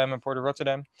Amsterdam and Port of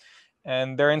Rotterdam,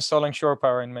 and they're installing shore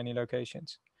power in many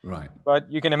locations. Right.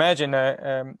 But you can imagine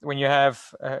when you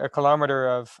have a kilometer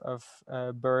of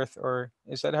berth, or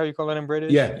is that how you call it in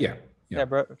British? Yeah.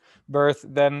 Berth.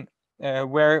 Then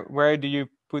where do you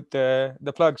put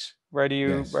the plugs? Where do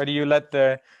you let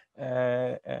the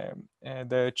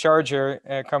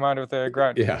charger come out of the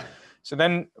ground? Yeah. So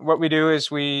then what we do is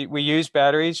we use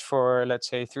batteries for, let's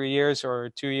say, 3 years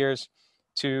or 2 years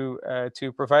to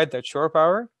provide that shore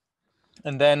power.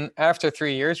 And then after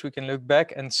 3 years, we can look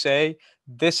back and say,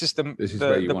 this is the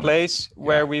place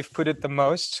where we've put it the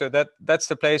most. So that's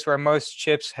the place where most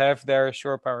ships have their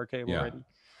shore power cable ready.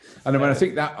 And I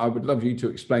think that I would love you to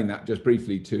explain that just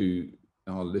briefly to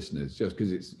our listeners, just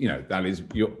because it's, that is,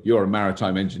 you're a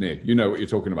maritime engineer, you know what you're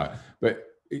talking about. But,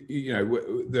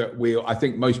 I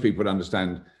think most people would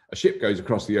understand a ship goes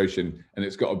across the ocean and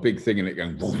it's got a big thing in it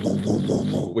going,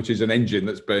 which is an engine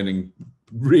that's burning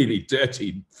really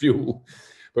dirty fuel.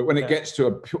 But when it gets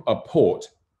to a port,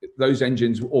 those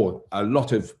engines, or a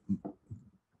lot of,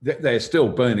 they're still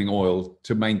burning oil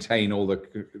to maintain all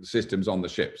the systems on the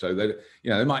ship. So they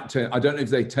might turn, I don't know if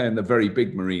they turn the very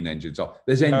big marine engines off.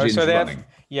 There's engines running.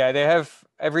 They have,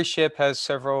 every ship has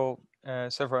several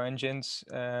engines.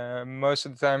 Most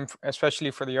of the time,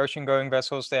 especially for the ocean going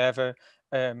vessels, they have a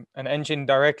an engine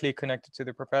directly connected to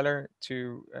the propeller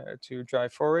to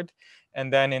drive forward,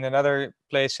 and then in another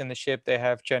place in the ship they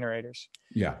have generators.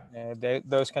 Yeah.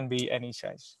 Those can be any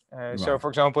size. So, Right. for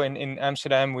example, in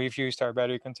Amsterdam, we've used our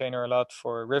battery container a lot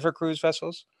for river cruise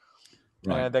vessels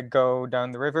Right. that go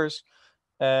down the rivers.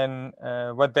 And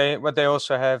what they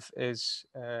also have is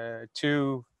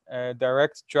two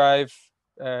direct drive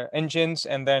engines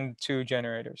and then two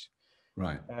generators.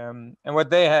 Right. And what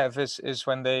they have is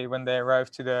when they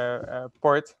arrive to the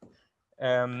port,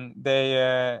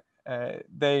 they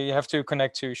have to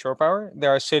connect to shore power.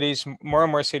 There are cities, more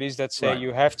and more cities that say Right.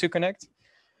 you have to connect.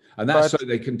 And that's But so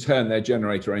they can turn their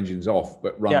generator engines off,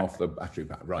 but run yeah, off the battery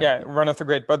pack. Right. yeah, run off the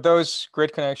grid. But those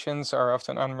grid connections are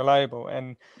often unreliable,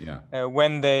 and Yeah.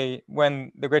 when the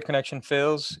grid connection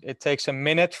fails, it takes a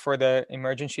minute for the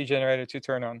emergency generator to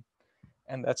turn on,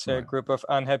 and that's a Right. group of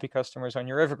unhappy customers on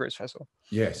your river cruise vessel.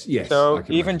 Yes. Yes. I So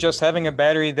can even imagine. just having a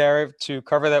battery there to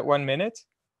cover that 1 minute,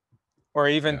 or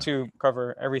even Yeah. to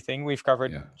cover everything, we've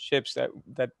covered Yeah. ships that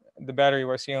the battery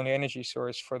was the only energy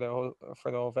source for the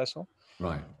whole vessel.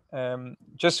 Right.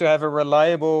 Just to have a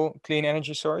reliable, clean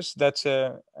energy source,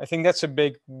 I think that's a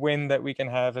big win that we can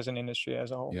have as an industry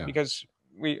as a whole. Yeah. Because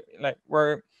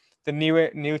we're the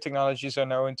new technologies are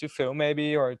known to fail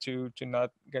maybe, or to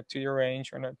not get to your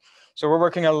range or not. So we're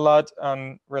working a lot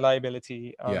on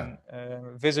reliability, on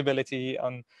visibility,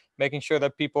 on making sure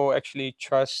that people actually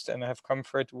trust and have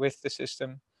comfort with the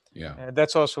system. Yeah.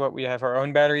 That's also what we have our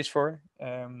own batteries for,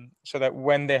 so that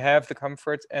when they have the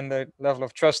comfort and the level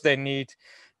of trust they need,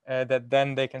 that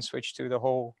then they can switch to the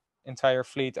whole entire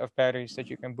fleet of batteries that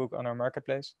you can book on our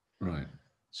marketplace. Right.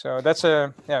 So that's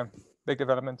a big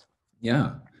development.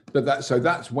 Yeah. But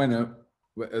that's when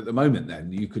at the moment then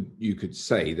you could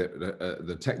say that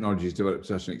the technology has developed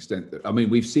to such an extent that, I mean,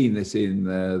 we've seen this in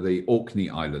the Orkney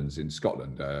Islands in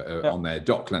Scotland on their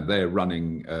dockland. They're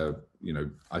running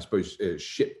I suppose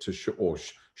ship to shore or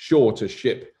shore to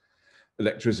ship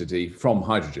electricity from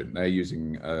hydrogen. They're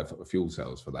using fuel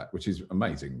cells for that, which is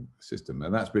amazing system,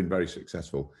 and that's been very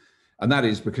successful. And that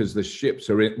is because the ships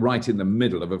are right in the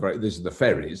middle of this is the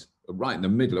ferries, right in the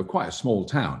middle of quite a small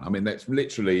town. I mean, that's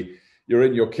literally, you're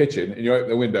in your kitchen and you open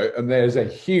the window and there's a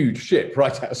huge ship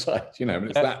right outside, and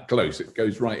it's that close. It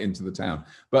goes right into the town.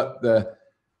 But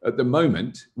at the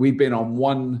moment, we've been on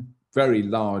one very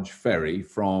large ferry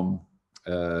from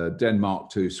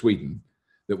Denmark to Sweden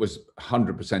that was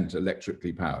 100%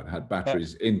 electrically powered, had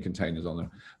batteries in containers on them.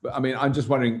 But I mean, I'm just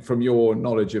wondering, from your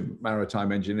knowledge of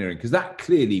maritime engineering, because that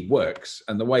clearly works,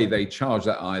 and the way they charge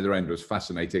that either end was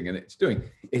fascinating, and it's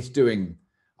doing,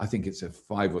 I think it's a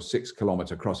 5 or 6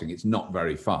 kilometer crossing. It's not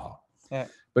very far,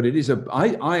 but it is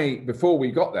before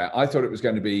we got there, I thought it was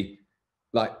going to be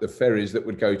like the ferries that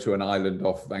would go to an island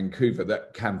off Vancouver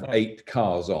that can have 8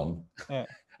 cars on.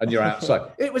 And you're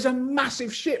outside. It was a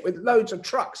massive ship with loads of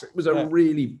trucks. It was a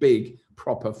really big,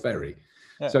 proper ferry.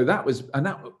 So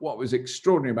what was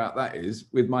extraordinary about that is,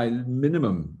 with my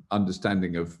minimum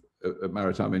understanding of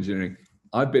maritime engineering,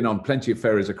 I've been on plenty of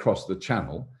ferries across the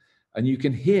channel, and you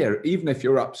can hear, even if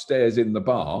you're upstairs in the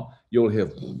bar, you'll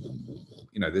hear,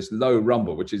 this low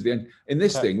rumble, which is the end. In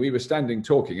this thing, we were standing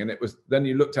talking, and then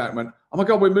you looked out and went, "Oh my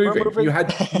God, we're moving." You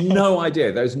had no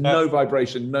idea. There's no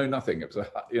vibration, no nothing. It was,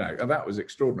 and that was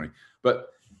extraordinary. But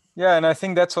and I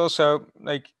think that's also,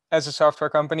 like, as a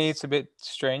software company, it's a bit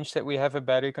strange that we have a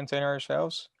battery container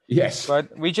ourselves. Yes.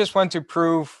 But we just want to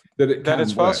prove that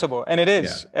it's possible, and it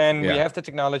is. And we have the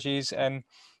technologies, and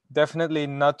definitely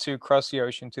not to cross the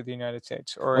ocean to the United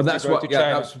States or to go to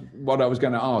China. That's what I was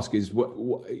going to ask, is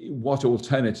what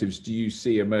alternatives do you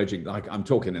see emerging, like I'm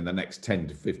talking in the next 10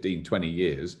 to 15, 20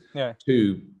 years,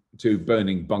 to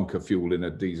burning bunker fuel in a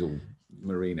diesel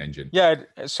marine engine?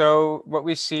 So what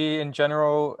we see in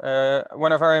general,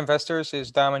 one of our investors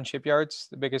is Damen Shipyards,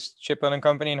 the biggest shipbuilding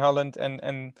company in Holland,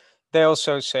 and they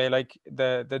also say, like,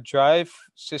 the drive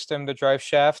system, the drive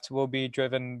shaft will be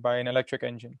driven by an electric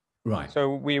engine. Right.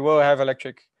 So we will have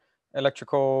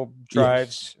electrical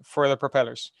drives for the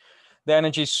propellers. The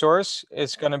energy source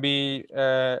is going to be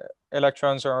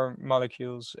electrons or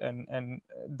molecules, and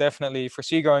definitely for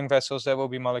seagoing vessels that will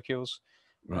be molecules,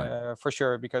 for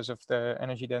sure, because of the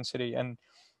energy density. And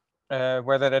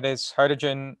whether that is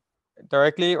hydrogen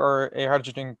directly or a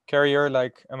hydrogen carrier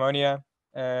like ammonia,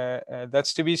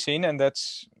 that's to be seen, and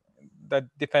that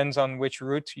depends on which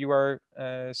route you are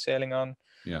sailing on.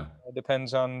 It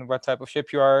depends on what type of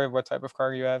ship you are, what type of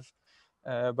car you have.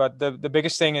 But the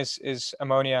biggest thing is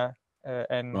ammonia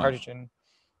and hydrogen.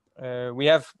 We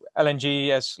have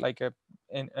LNG as like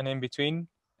an in-between,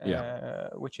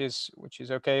 which is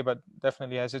okay, but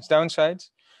definitely has its downsides.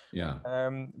 Yeah.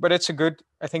 But I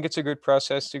think it's a good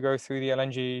process to go through the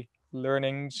LNG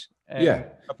learnings and Yeah.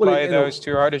 Well, apply those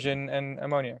to hydrogen and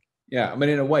ammonia. Yeah. I mean,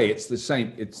 in a way, it's the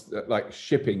same. It's like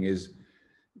shipping is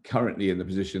currently in the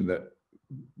position that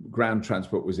ground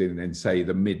transport was in say,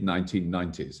 the mid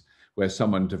 1990s, where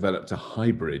someone developed a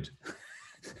hybrid.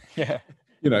 Yeah.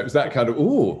 It was that kind of,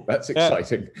 oh, that's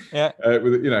exciting. Yeah.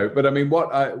 But I mean,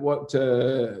 what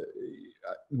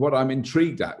I'm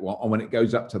intrigued at when it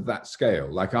goes up to that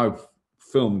scale, like I've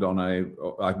filmed on I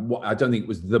don't think it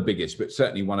was the biggest, but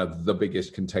certainly one of the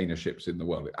biggest container ships in the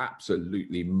world.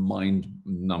 Absolutely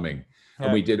mind-numbing.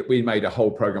 And we made a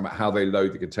whole program about how they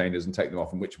load the containers and take them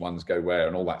off and which ones go where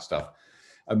and all that stuff.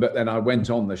 But then I went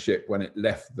on the ship when it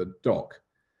left the dock,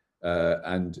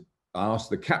 and I asked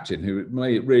the captain, who was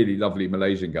a really lovely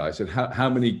Malaysian guy, I said, how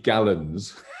many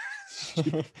gallons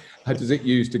does it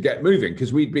use to get moving?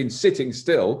 Because we'd been sitting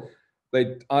still.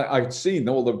 I'd seen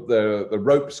all the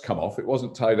ropes come off. It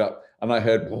wasn't tied up. And I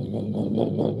heard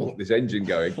this engine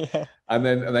going. Yeah. And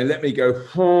they let me go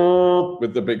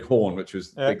with the big horn, which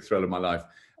was the big thrill of my life.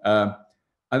 And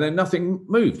then nothing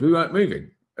moved. We weren't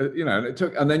moving.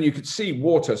 And then you could see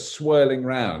water swirling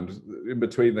around in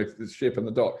between the ship and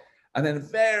the dock. And then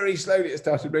very slowly it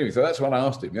started moving. So that's when I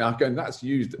asked him, I'm going, that's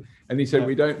used. And he said,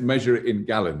 we don't measure it in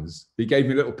gallons. He gave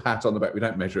me a little pat on the back. We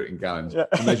don't measure it in gallons.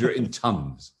 We measure it in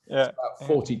tons. It's about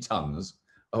 40 tons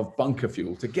of bunker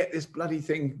fuel to get this bloody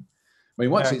thing. I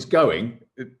mean, once it's going,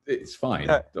 it's fine.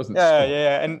 It doesn't stop.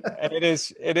 And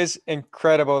it is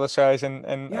incredible, the size. And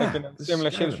I've been on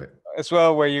similar ships as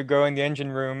well, where you go in the engine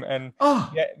room and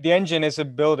the engine is a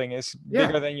building. It's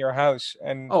bigger than your house.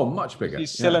 And much bigger.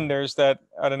 These cylinders that,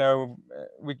 I don't know,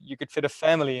 you could fit a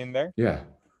family in there.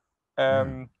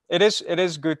 It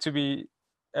is good to be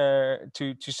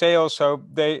to say also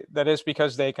that is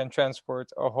because they can transport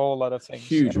a whole lot of things.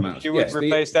 Huge amounts. If you would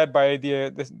replace that by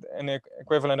an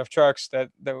equivalent of trucks, that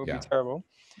would be terrible.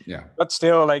 Yeah. But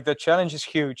still, like, the challenge is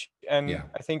huge. And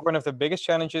I think one of the biggest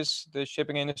challenges the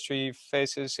shipping industry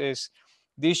faces is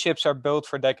these ships are built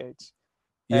for decades.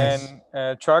 Yes.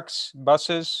 And trucks,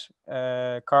 buses,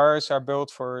 cars are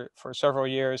built for several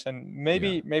years, and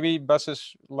maybe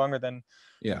buses longer than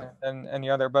any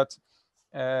other. But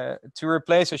to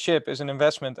replace a ship is an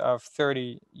investment of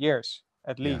 30 years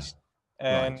at least.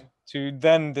 And to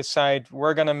then decide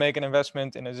we're going to make an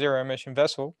investment in a zero-emission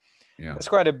vessel, it's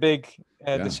quite a big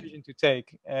decision to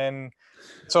take. And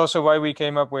it's also why we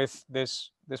came up with this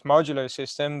modular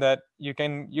system, that you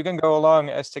can go along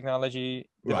as technology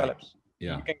develops.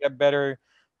 You can get better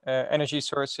energy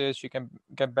sources. You can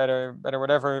get better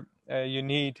whatever you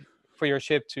need for your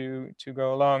ship to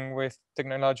go along with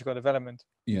technological development.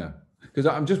 Yeah,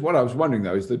 because what I was wondering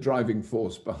though is the driving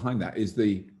force behind that is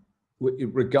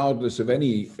regardless of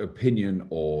any opinion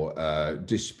or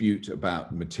dispute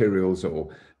about materials or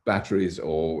batteries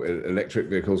or electric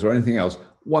vehicles or anything else,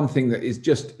 one thing that is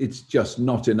it's just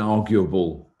not an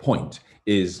arguable point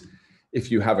is if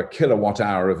you have a kilowatt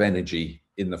hour of energy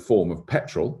in the form of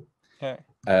petrol,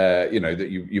 that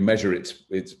you measure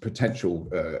its potential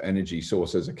energy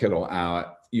source as a kilowatt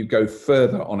hour, you go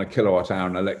further on a kilowatt hour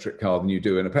in an electric car than you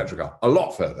do in a petrol car, a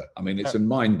lot further. I mean, it's a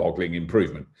mind-boggling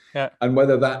improvement. And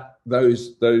whether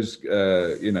those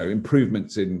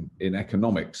improvements in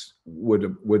economics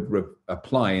would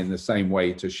apply in the same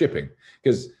way to shipping,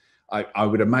 because I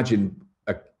would imagine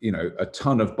a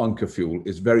ton of bunker fuel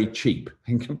is very cheap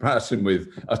in comparison with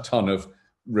a ton of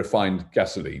refined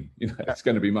gasoline. It's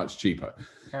going to be much cheaper.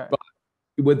 But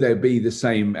would there be the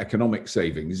same economic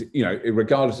savings,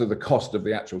 regardless of the cost of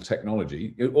the actual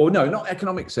technology? Or no, not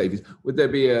economic savings. Would there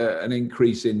be an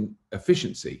increase in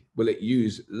efficiency? Will it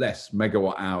use less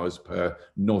megawatt hours per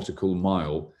nautical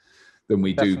mile than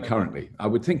we do currently? I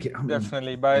would think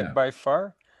definitely by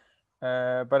far.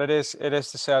 But it is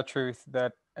the sad truth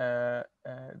that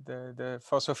the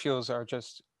fossil fuels are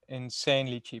just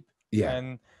insanely cheap.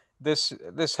 And this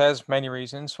has many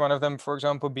reasons. One of them, for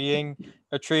example, being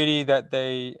a treaty that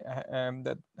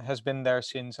that has been there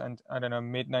since, I don't know,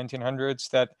 mid 1900s,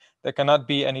 that there cannot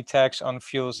be any tax on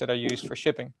fuels that are used for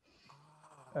shipping.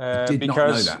 I did not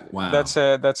know that. Wow.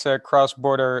 That's a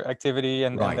cross-border activity,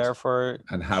 and therefore.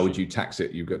 And how would you tax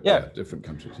it? You've got different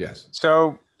countries. Yes.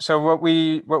 So what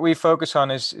we focus on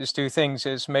is two things: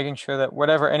 is making sure that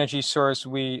whatever energy source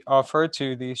we offer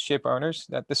to these ship owners,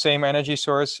 that the same energy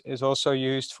source is also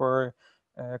used for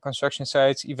construction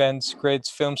sites, events, grids,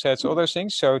 film sets, all those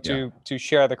things. So to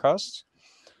share the costs,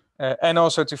 and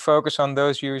also to focus on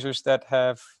those users that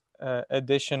have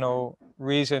additional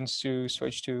reasons to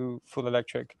switch to full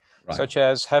electric. such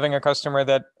as having a customer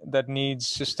that needs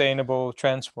sustainable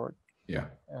transport.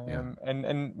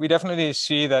 And we definitely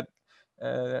see that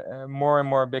more and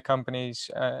more big companies,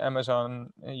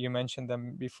 Amazon, you mentioned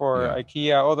them before,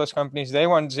 IKEA, all those companies, they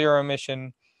want zero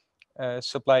emission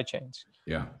supply chains.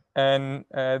 And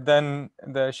then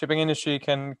the shipping industry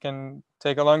can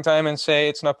take a long time and say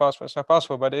it's not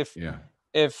possible. But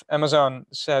if Amazon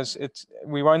says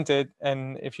we want it,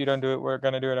 and if you don't do it, we're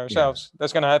going to do it ourselves,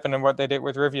 that's going to happen. And what they did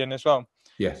with Rivian as well.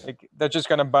 Like, they're just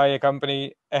going to buy a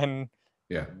company and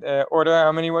order,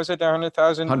 how many was it?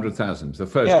 100,000? 100,000. The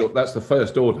first. That's the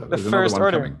first order. There's first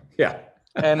another one order. coming.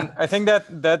 And I think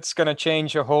that's going to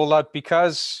change a whole lot,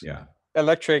 because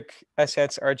electric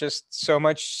assets are just so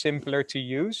much simpler to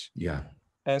use.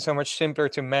 And so much simpler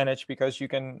to manage, because you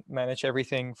can manage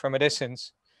everything from a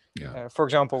distance. For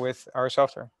example, with our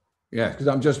software. Because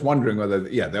I'm just wondering whether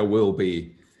there will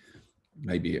be,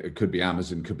 maybe it could be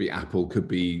Amazon, could be Apple, could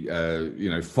be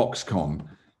Foxconn,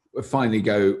 finally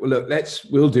go, well, look,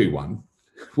 we'll do one.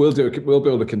 We'll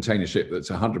build a container ship that's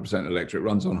 100% electric,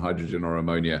 runs on hydrogen or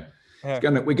ammonia. We're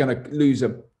going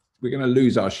to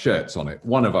lose our shirts on it,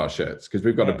 one of our shirts, because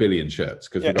we've got 1 billion shirts,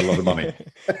 because we've got a lot of money.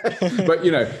 But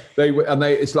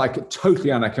it's like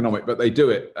totally uneconomic, but they do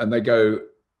it and they go,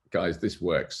 guys, this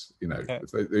works.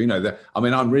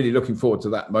 I'm really looking forward to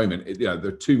that moment.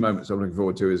 The two moments I'm looking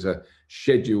forward to is a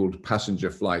scheduled passenger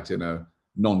flight in a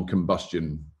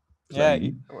non-combustion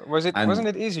plane. Wasn't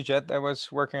it EasyJet that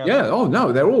was working on that? Oh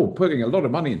no, they're all putting a lot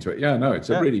of money into it. It's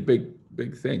a really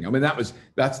big thing. I mean,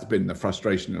 that's been the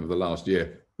frustration of the last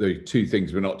year. The two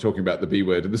things, we're not talking about the B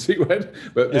word and the C word,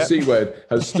 but the C word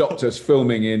has stopped us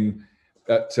filming in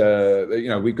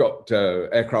we've got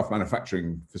aircraft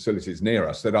manufacturing facilities near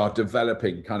us that are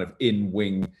developing kind of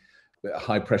in-wing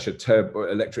high pressure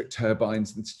electric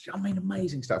turbines and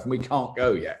amazing stuff, and we can't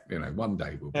go yet. One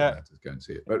day we'll be able to go and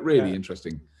see it, but really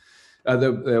interesting.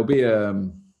 There'll be a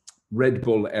Red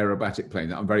Bull aerobatic plane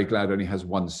that I'm very glad only has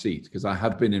one seat, because I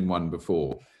have been in one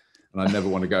before and I never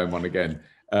want to go in one again.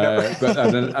 But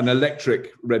an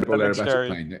electric Red Bull aerobatic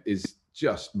plane is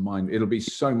just it'll be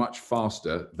so much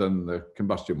faster than the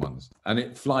combustion ones, and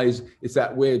it flies. It's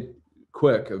that weird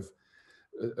quirk of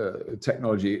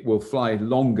technology. It will fly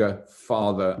longer,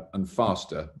 farther and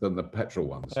faster than the petrol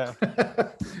ones.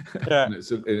 And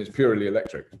it's purely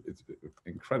electric. It's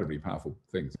incredibly powerful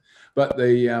things. But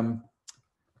I've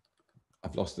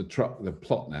lost the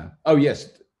plot now. Oh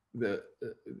yes.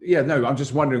 I'm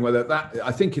just wondering whether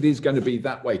I think it is going to be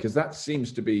that way, because that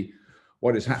seems to be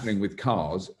what is happening with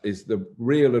cars. Is the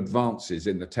real advances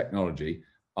in the technology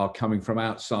are coming from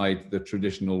outside the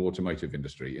traditional automotive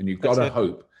industry, and you've got to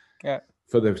hope,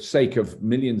 for the sake of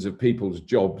millions of people's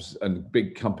jobs and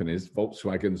big companies,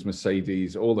 Volkswagen's,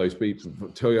 Mercedes, all those people,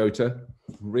 Toyota,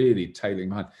 really tailing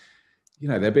behind.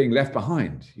 They're being left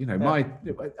behind.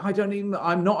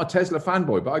 I'm not a Tesla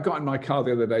fanboy, but I got in my car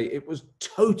the other day. It was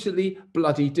totally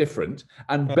bloody different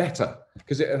and better,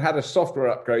 because it had a software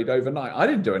upgrade overnight. I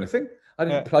didn't do anything. I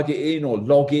didn't plug it in or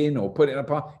log in or put it in a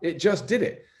part. It just did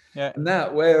it. And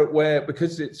that where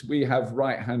because we have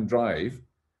right-hand drive,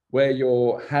 where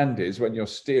your hand is when you're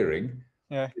steering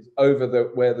is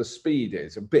over where the speed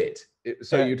is a bit.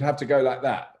 So you'd have to go like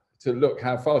that to look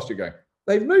how fast you're going.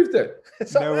 They've moved it.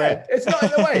 It's not there. It's not in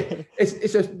the way.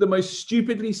 It's just the most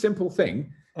stupidly simple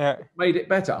thing. Made it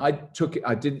better. I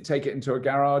didn't take it into a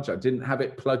garage. I didn't have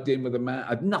it plugged in with a mat. I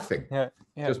had nothing.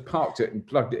 Just parked it and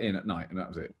plugged it in at night, and that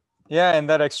was it. And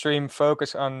that extreme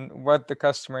focus on what the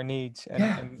customer needs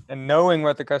and knowing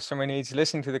what the customer needs,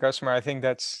 listening to the customer. I think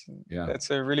that's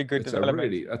a really good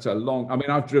development.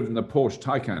 I've driven the Porsche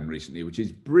Taycan recently, which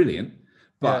is brilliant,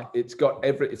 but it's got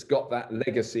that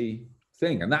legacy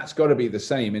thing, and that's got to be the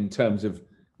same in terms of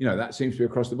that seems to be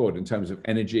across the board in terms of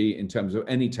energy, in terms of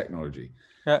any technology.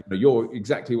 You're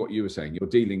exactly what you were saying. You're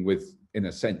dealing with, in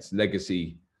a sense,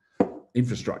 legacy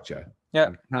infrastructure.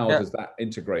 And how does that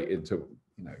integrate into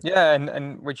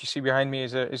and what you see behind me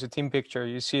is a team picture.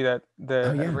 You see that the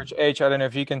average age, I don't know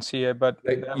if you can see it, but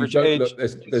the average age,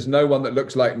 there's no one that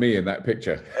looks like me in that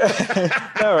picture.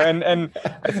 No, and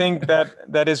I think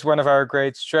that is one of our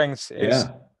great strengths is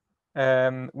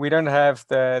we don't have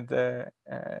the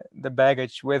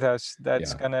baggage with us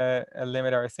that's gonna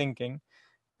limit our thinking.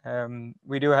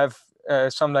 We do have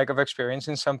some lack of experience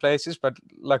in some places, but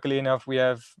luckily enough, we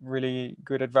have really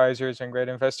good advisors and great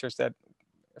investors that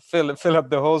fill up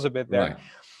the holes a bit there.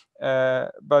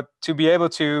 But to be able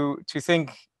to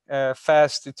think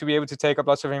fast, to be able to take up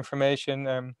lots of information.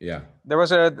 There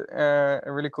was a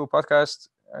really cool podcast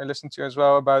I listened to as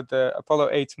well about the Apollo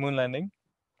 8 moon landing,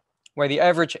 where the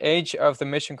average age of the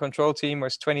mission control team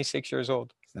was 26 years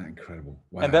old. Isn't that incredible?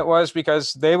 Wow. And that was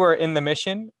because they were in the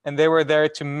mission and they were there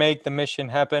to make the mission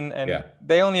happen. And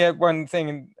they only had one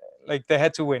thing, like they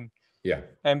had to win. Yeah.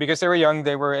 And because they were young,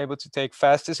 they were able to take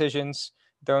fast decisions.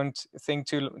 Don't think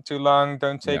too long.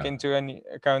 Don't take into any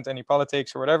account any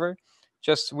politics or whatever.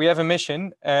 Just, we have a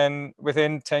mission, and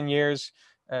within 10 years,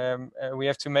 we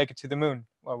have to make it to the moon.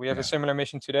 Well, we have a similar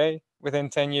mission today. Within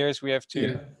 10 years, we have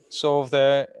to solve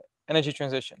the energy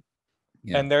transition.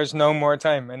 Yeah. And there's no more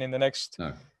time. And in the next,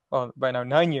 well, by now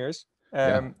 9 years,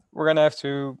 we're going to have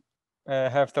to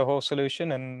have the whole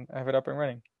solution and have it up and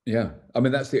running. Yeah, I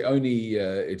mean, that's the only,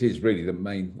 it is really the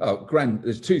main,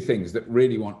 there's two things that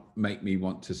really make me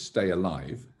want to stay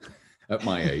alive at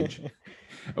my age.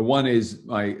 One is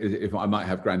if I might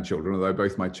have grandchildren, although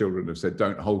both my children have said,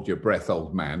 don't hold your breath,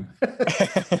 old man.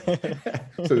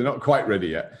 So they're not quite ready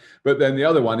yet. But then the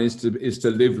other one is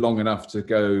to live long enough to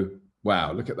go,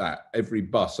 wow, look at that. Every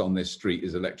bus on this street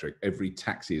is electric. Every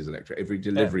taxi is electric. Every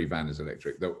delivery van is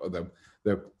electric.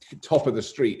 The top of the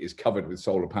street is covered with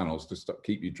solar panels to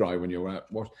keep you dry when you're out.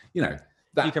 You know,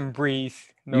 that you can breathe.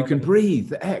 You can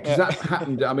breathe. Because that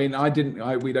happened. I mean,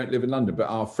 we don't live in London, but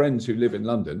our friends who live in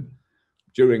London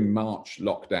during March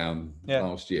lockdown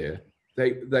last year,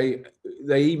 they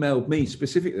emailed me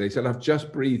specifically. They said, I've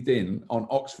just breathed in on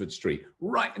Oxford Street,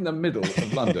 right in the middle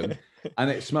of London, and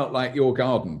it smelt like your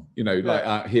garden, you know, like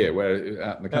out here,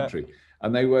 out in the country.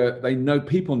 And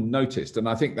people noticed, and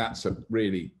I think that's a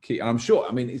really key. And I'm sure,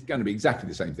 I mean, it's going to be exactly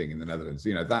the same thing in the Netherlands.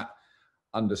 You know, that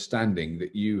understanding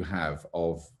that you have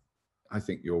of, I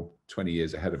think you're 20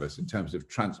 years ahead of us in terms of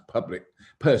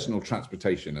personal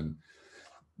transportation, and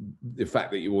the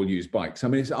fact that you all use bikes. I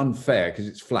mean, it's unfair because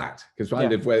it's flat. Because I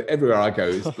live everywhere I go,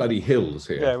 it's bloody hills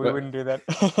here. Yeah, we wouldn't do that.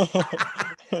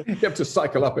 You have to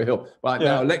cycle up a hill. But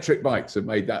now electric bikes have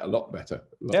made that a lot better,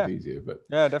 a lot easier. But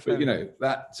definitely. But you know,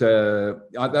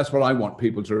 that's what I want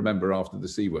people to remember after the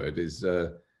C word is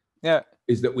that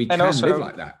we can live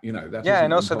like that. You know, that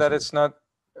and also that it's not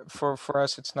for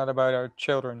us. It's not about our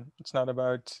children. It's not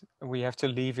about we have to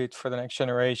leave it for the next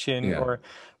generation, or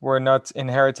we're not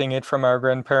inheriting it from our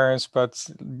grandparents, but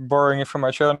borrowing it from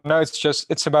our children. No,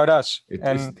 it's about us.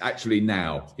 It's actually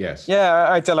now. Yes. Yeah,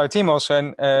 I tell our team also,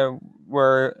 and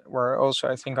we're also,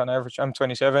 I think on average, I'm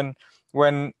 27.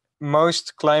 When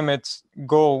most climate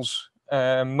goals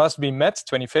must be met,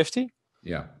 2050.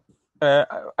 Yeah.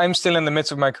 I'm still in the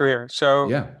midst of my career,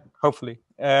 so hopefully.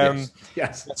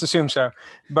 Yes. Let's assume so.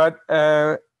 But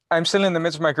I'm still in the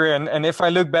midst of my career, and if I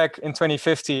look back in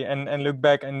 2050 and look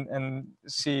back and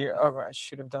see, I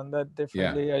should have done that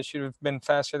differently. I should have been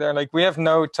faster there. Like, we have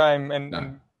no time,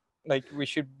 and like, we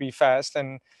should be fast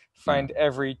and find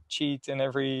every cheat and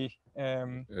every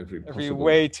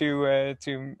way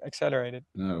to accelerate it.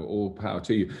 No, all power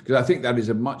to you, because I think that is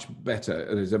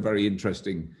a very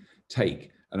interesting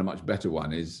take, and a much better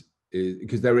one is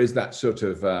because there is that sort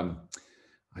of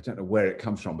I don't know where it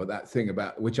comes from, but that thing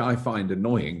about, which I find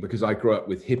annoying because I grew up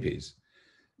with hippies,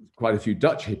 quite a few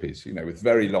Dutch hippies, you know, with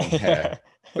very long hair,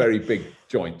 very big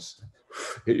joints.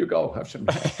 Here you go, have some.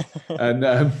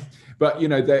 And but you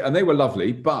know, they were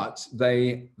lovely, but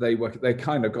they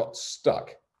kind of got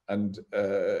stuck, and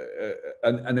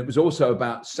it was also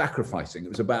about sacrificing. It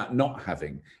was about not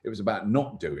having. It was about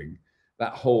not doing.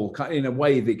 That whole, in a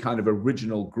way, the kind of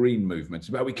original green movement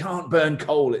about we can't burn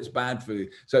coal, it's bad for you,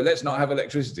 so let's not have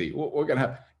electricity. We're going to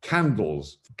have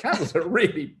candles. Candles are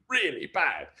really, really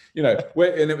bad, you know.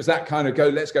 And it was that kind of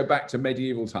let's go back to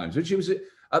medieval times, which was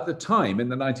at the time in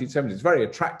the 1970s very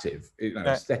attractive, you know,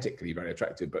 aesthetically very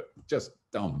attractive, but just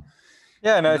dumb.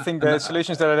 Yeah, and I think the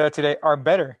solutions that are there today are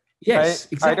better. Yes,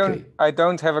 exactly. I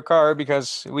don't have a car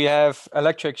because we have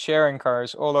electric sharing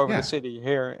cars all over the city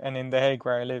here and in The Hague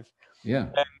where I live. Yeah,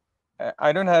 and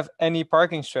I don't have any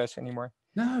parking stress anymore.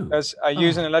 No, because I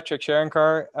use an electric sharing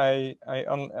car. I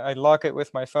lock it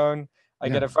with my phone. I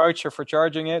get a voucher for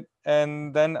charging it,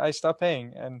 and then I stop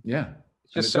paying. And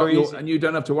it's just so easy. And you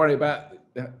don't have to worry about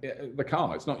the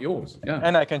car. It's not yours. Yeah,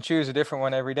 and I can choose a different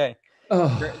one every day.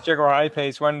 Jaguar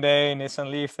I-Pace one day,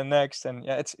 Nissan Leaf the next, and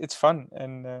it's fun.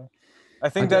 And I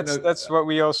think that's what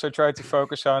we also try to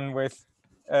focus on with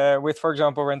for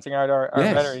example, renting out our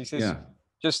batteries.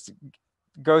 Just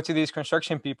go to these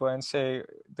construction people and say,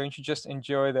 don't you just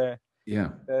enjoy the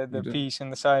peace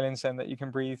and the silence, and that you can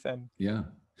breathe? And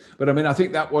but I mean, I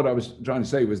think that what I was trying to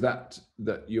say was that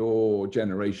your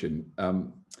generation,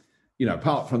 you know,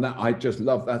 apart from that, I just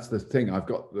love, that's the thing I've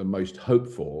got the most hope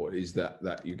for, is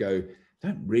that you don't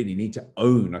really need to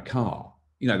own a car.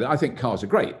 You know, I think cars are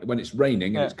great. When it's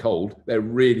raining and it's cold, they're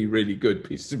really, really good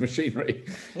pieces of machinery.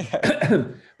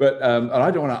 But and I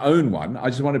don't want to own one.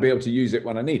 I just want to be able to use it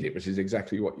when I need it, which is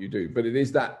exactly what you do. But it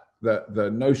is that the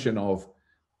notion of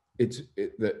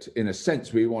that in a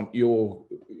sense we want your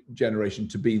generation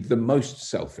to be the most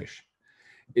selfish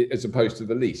as opposed to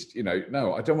the least.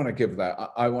 No, I don't want to give that.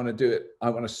 I want to do it. I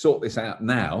want to sort this out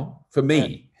now for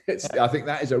me. I think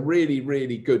that is a really,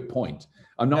 really good point.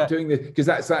 I'm not doing this because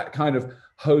that's that kind of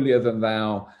holier than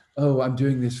thou. Oh, I'm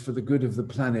doing this for the good of the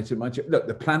planet. Look,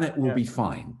 the planet will be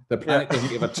fine. The planet doesn't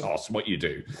give a toss what you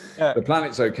do. The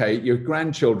planet's okay. Your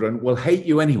grandchildren will hate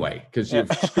you anyway because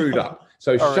you've screwed up.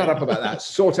 So shut up about that.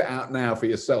 Sort it out now for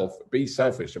yourself. Be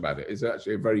selfish about it. It's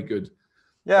actually a very good.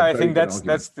 Yeah, I think that's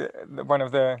one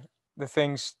of the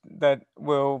things that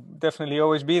will definitely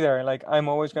always be there. Like I'm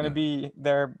always going to be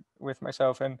there with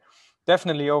myself, and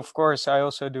definitely, of course, I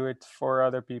also do it for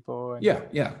other people. And,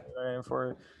 and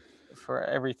for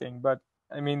everything. But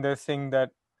I mean, the thing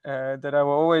that I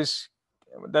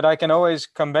can always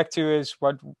come back to is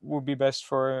what would be best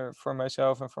for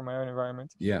myself and for my own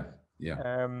environment.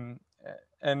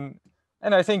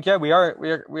 And I think we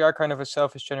are kind of a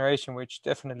selfish generation, which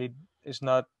definitely is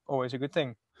not always a good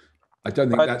thing. I don't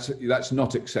think that's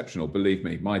not exceptional. Believe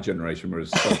me, my generation were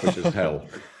as selfish as hell.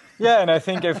 Yeah, and I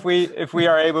think if we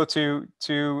are able to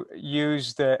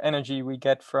use the energy we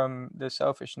get from the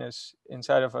selfishness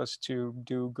inside of us to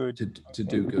do good, to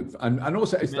do good, and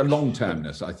also it's the long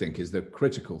termness. I think is the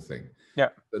critical thing. Yeah,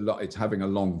 it's having a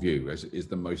long view is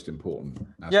the most important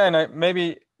aspect. Yeah, and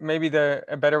maybe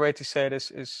a better way to say this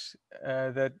is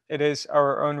that it is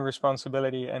our own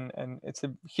responsibility, and it's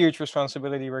a huge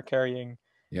responsibility we're carrying.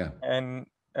 Yeah, and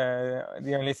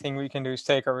the only thing we can do is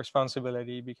take our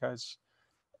responsibility because.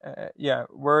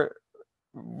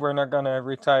 We're not gonna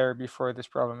retire before this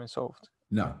problem is solved.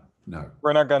 No.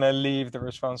 We're not gonna leave the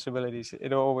responsibilities.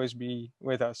 It'll always be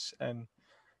with us, and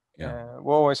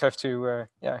we'll always have to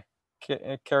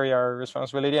carry our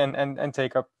responsibility and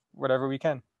take up whatever we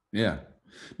can. Yeah.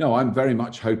 No, I'm very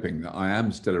much hoping that I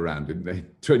am still around in the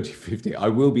 2050. I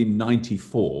will be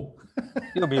 94.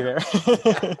 You'll be there.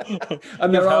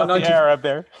 And there are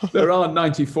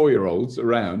 94-year-olds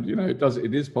around.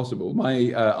 It is possible. My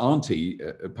auntie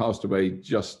passed away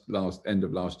just end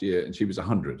of last year, and she was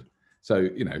 100. So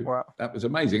wow. That was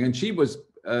amazing, and she was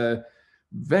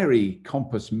very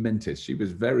compos mentis. She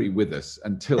was very with us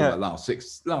until the last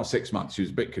 6 months. She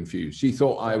was a bit confused. She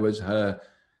thought I was her.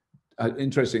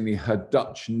 Interestingly, her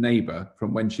Dutch neighbour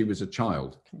from when she was a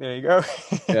child. There you go.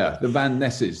 Yeah, the Van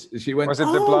Nesses. She went. Was it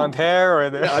the blonde hair or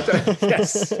the? Yeah,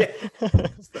 yes. Yeah.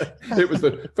 It was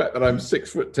the fact that I'm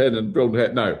 6'10" and blonde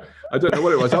hair. No, I don't know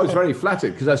what it was. I was very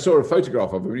flattered because I saw a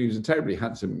photograph of him. He was a terribly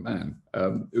handsome man,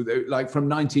 like from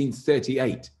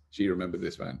 1938. She remembered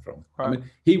this man from. Wow. I mean,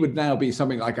 he would now be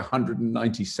something like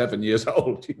 197 years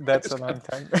old. That's a long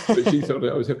time. But she thought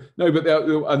I was him. No, but the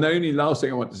only last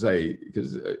thing I want to say,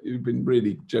 because you've been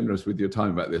really generous with your time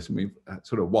about this, and we've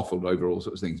sort of waffled over all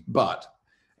sorts of things, but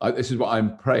this is what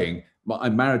I'm praying.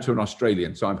 I'm married to an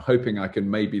Australian, so I'm hoping I can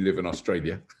maybe live in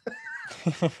Australia.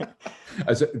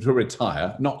 To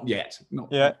retire, not yet,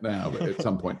 not now, but at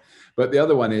some point. But the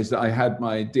other one is that I had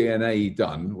my DNA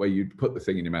done, where you put the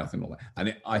thing in your mouth and all that,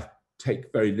 and I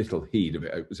take very little heed of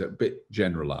it. It was a bit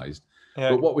generalized. Yeah.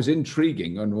 But what was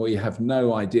intriguing, and we have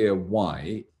no idea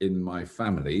why, in my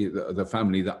family, the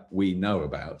family that we know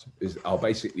about are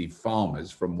basically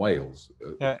farmers from Wales,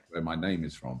 where my name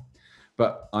is from.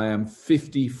 But I am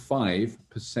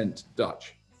 55%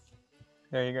 Dutch.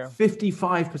 There you go.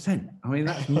 55%. I mean,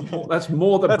 that's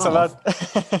more than half. A lot.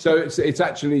 So it's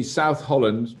actually South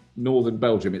Holland, northern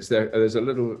Belgium. There's a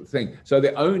little thing. So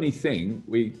the only thing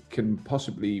we can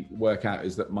possibly work out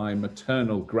is that my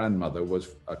maternal grandmother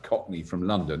was a Cockney from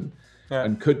London,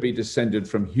 and could be descended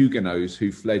from Huguenots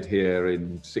who fled here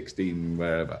in 16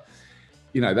 wherever.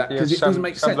 That because it doesn't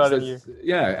make sense. I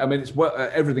mean, it's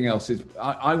everything else is.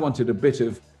 I wanted a bit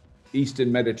of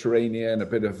Eastern Mediterranean, a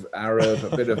bit of Arab,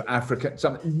 a bit of Africa,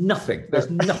 nothing. There's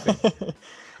nothing.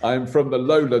 I'm from the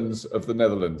lowlands of the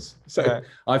Netherlands. So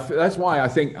that's why I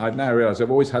think I now realize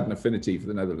I've always had an affinity for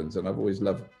the Netherlands, and I've always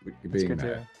loved being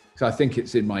there. So I think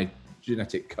it's in my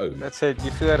genetic code. That's it.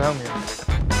 You feel at home here.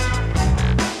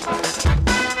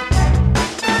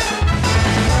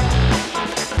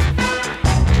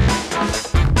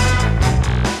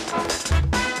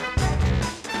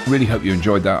 Really hope you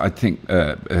enjoyed that. I think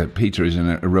Peter is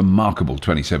a remarkable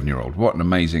 27-year-old. What an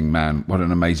amazing man. What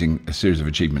an amazing series of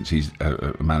achievements he's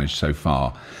managed so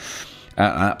far.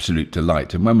 An absolute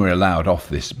delight. And when we're allowed off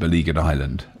this beleaguered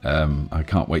island, I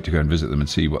can't wait to go and visit them and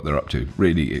see what they're up to.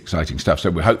 Really exciting stuff.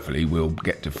 So hopefully we'll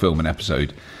get to film an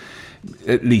episode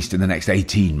at least in the next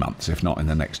 18 months, if not in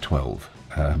the next 12.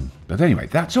 But anyway,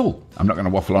 that's all. I'm not going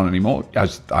to waffle on anymore.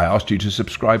 As I asked you to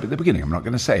subscribe at the beginning, I'm not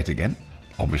going to say it again.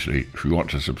 Obviously, if you want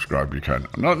to subscribe, you can.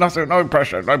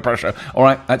 No pressure. All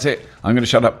right, that's it. I'm going to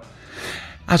shut up.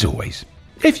 As always,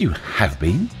 if you have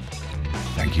been,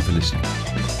 thank you for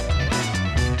listening.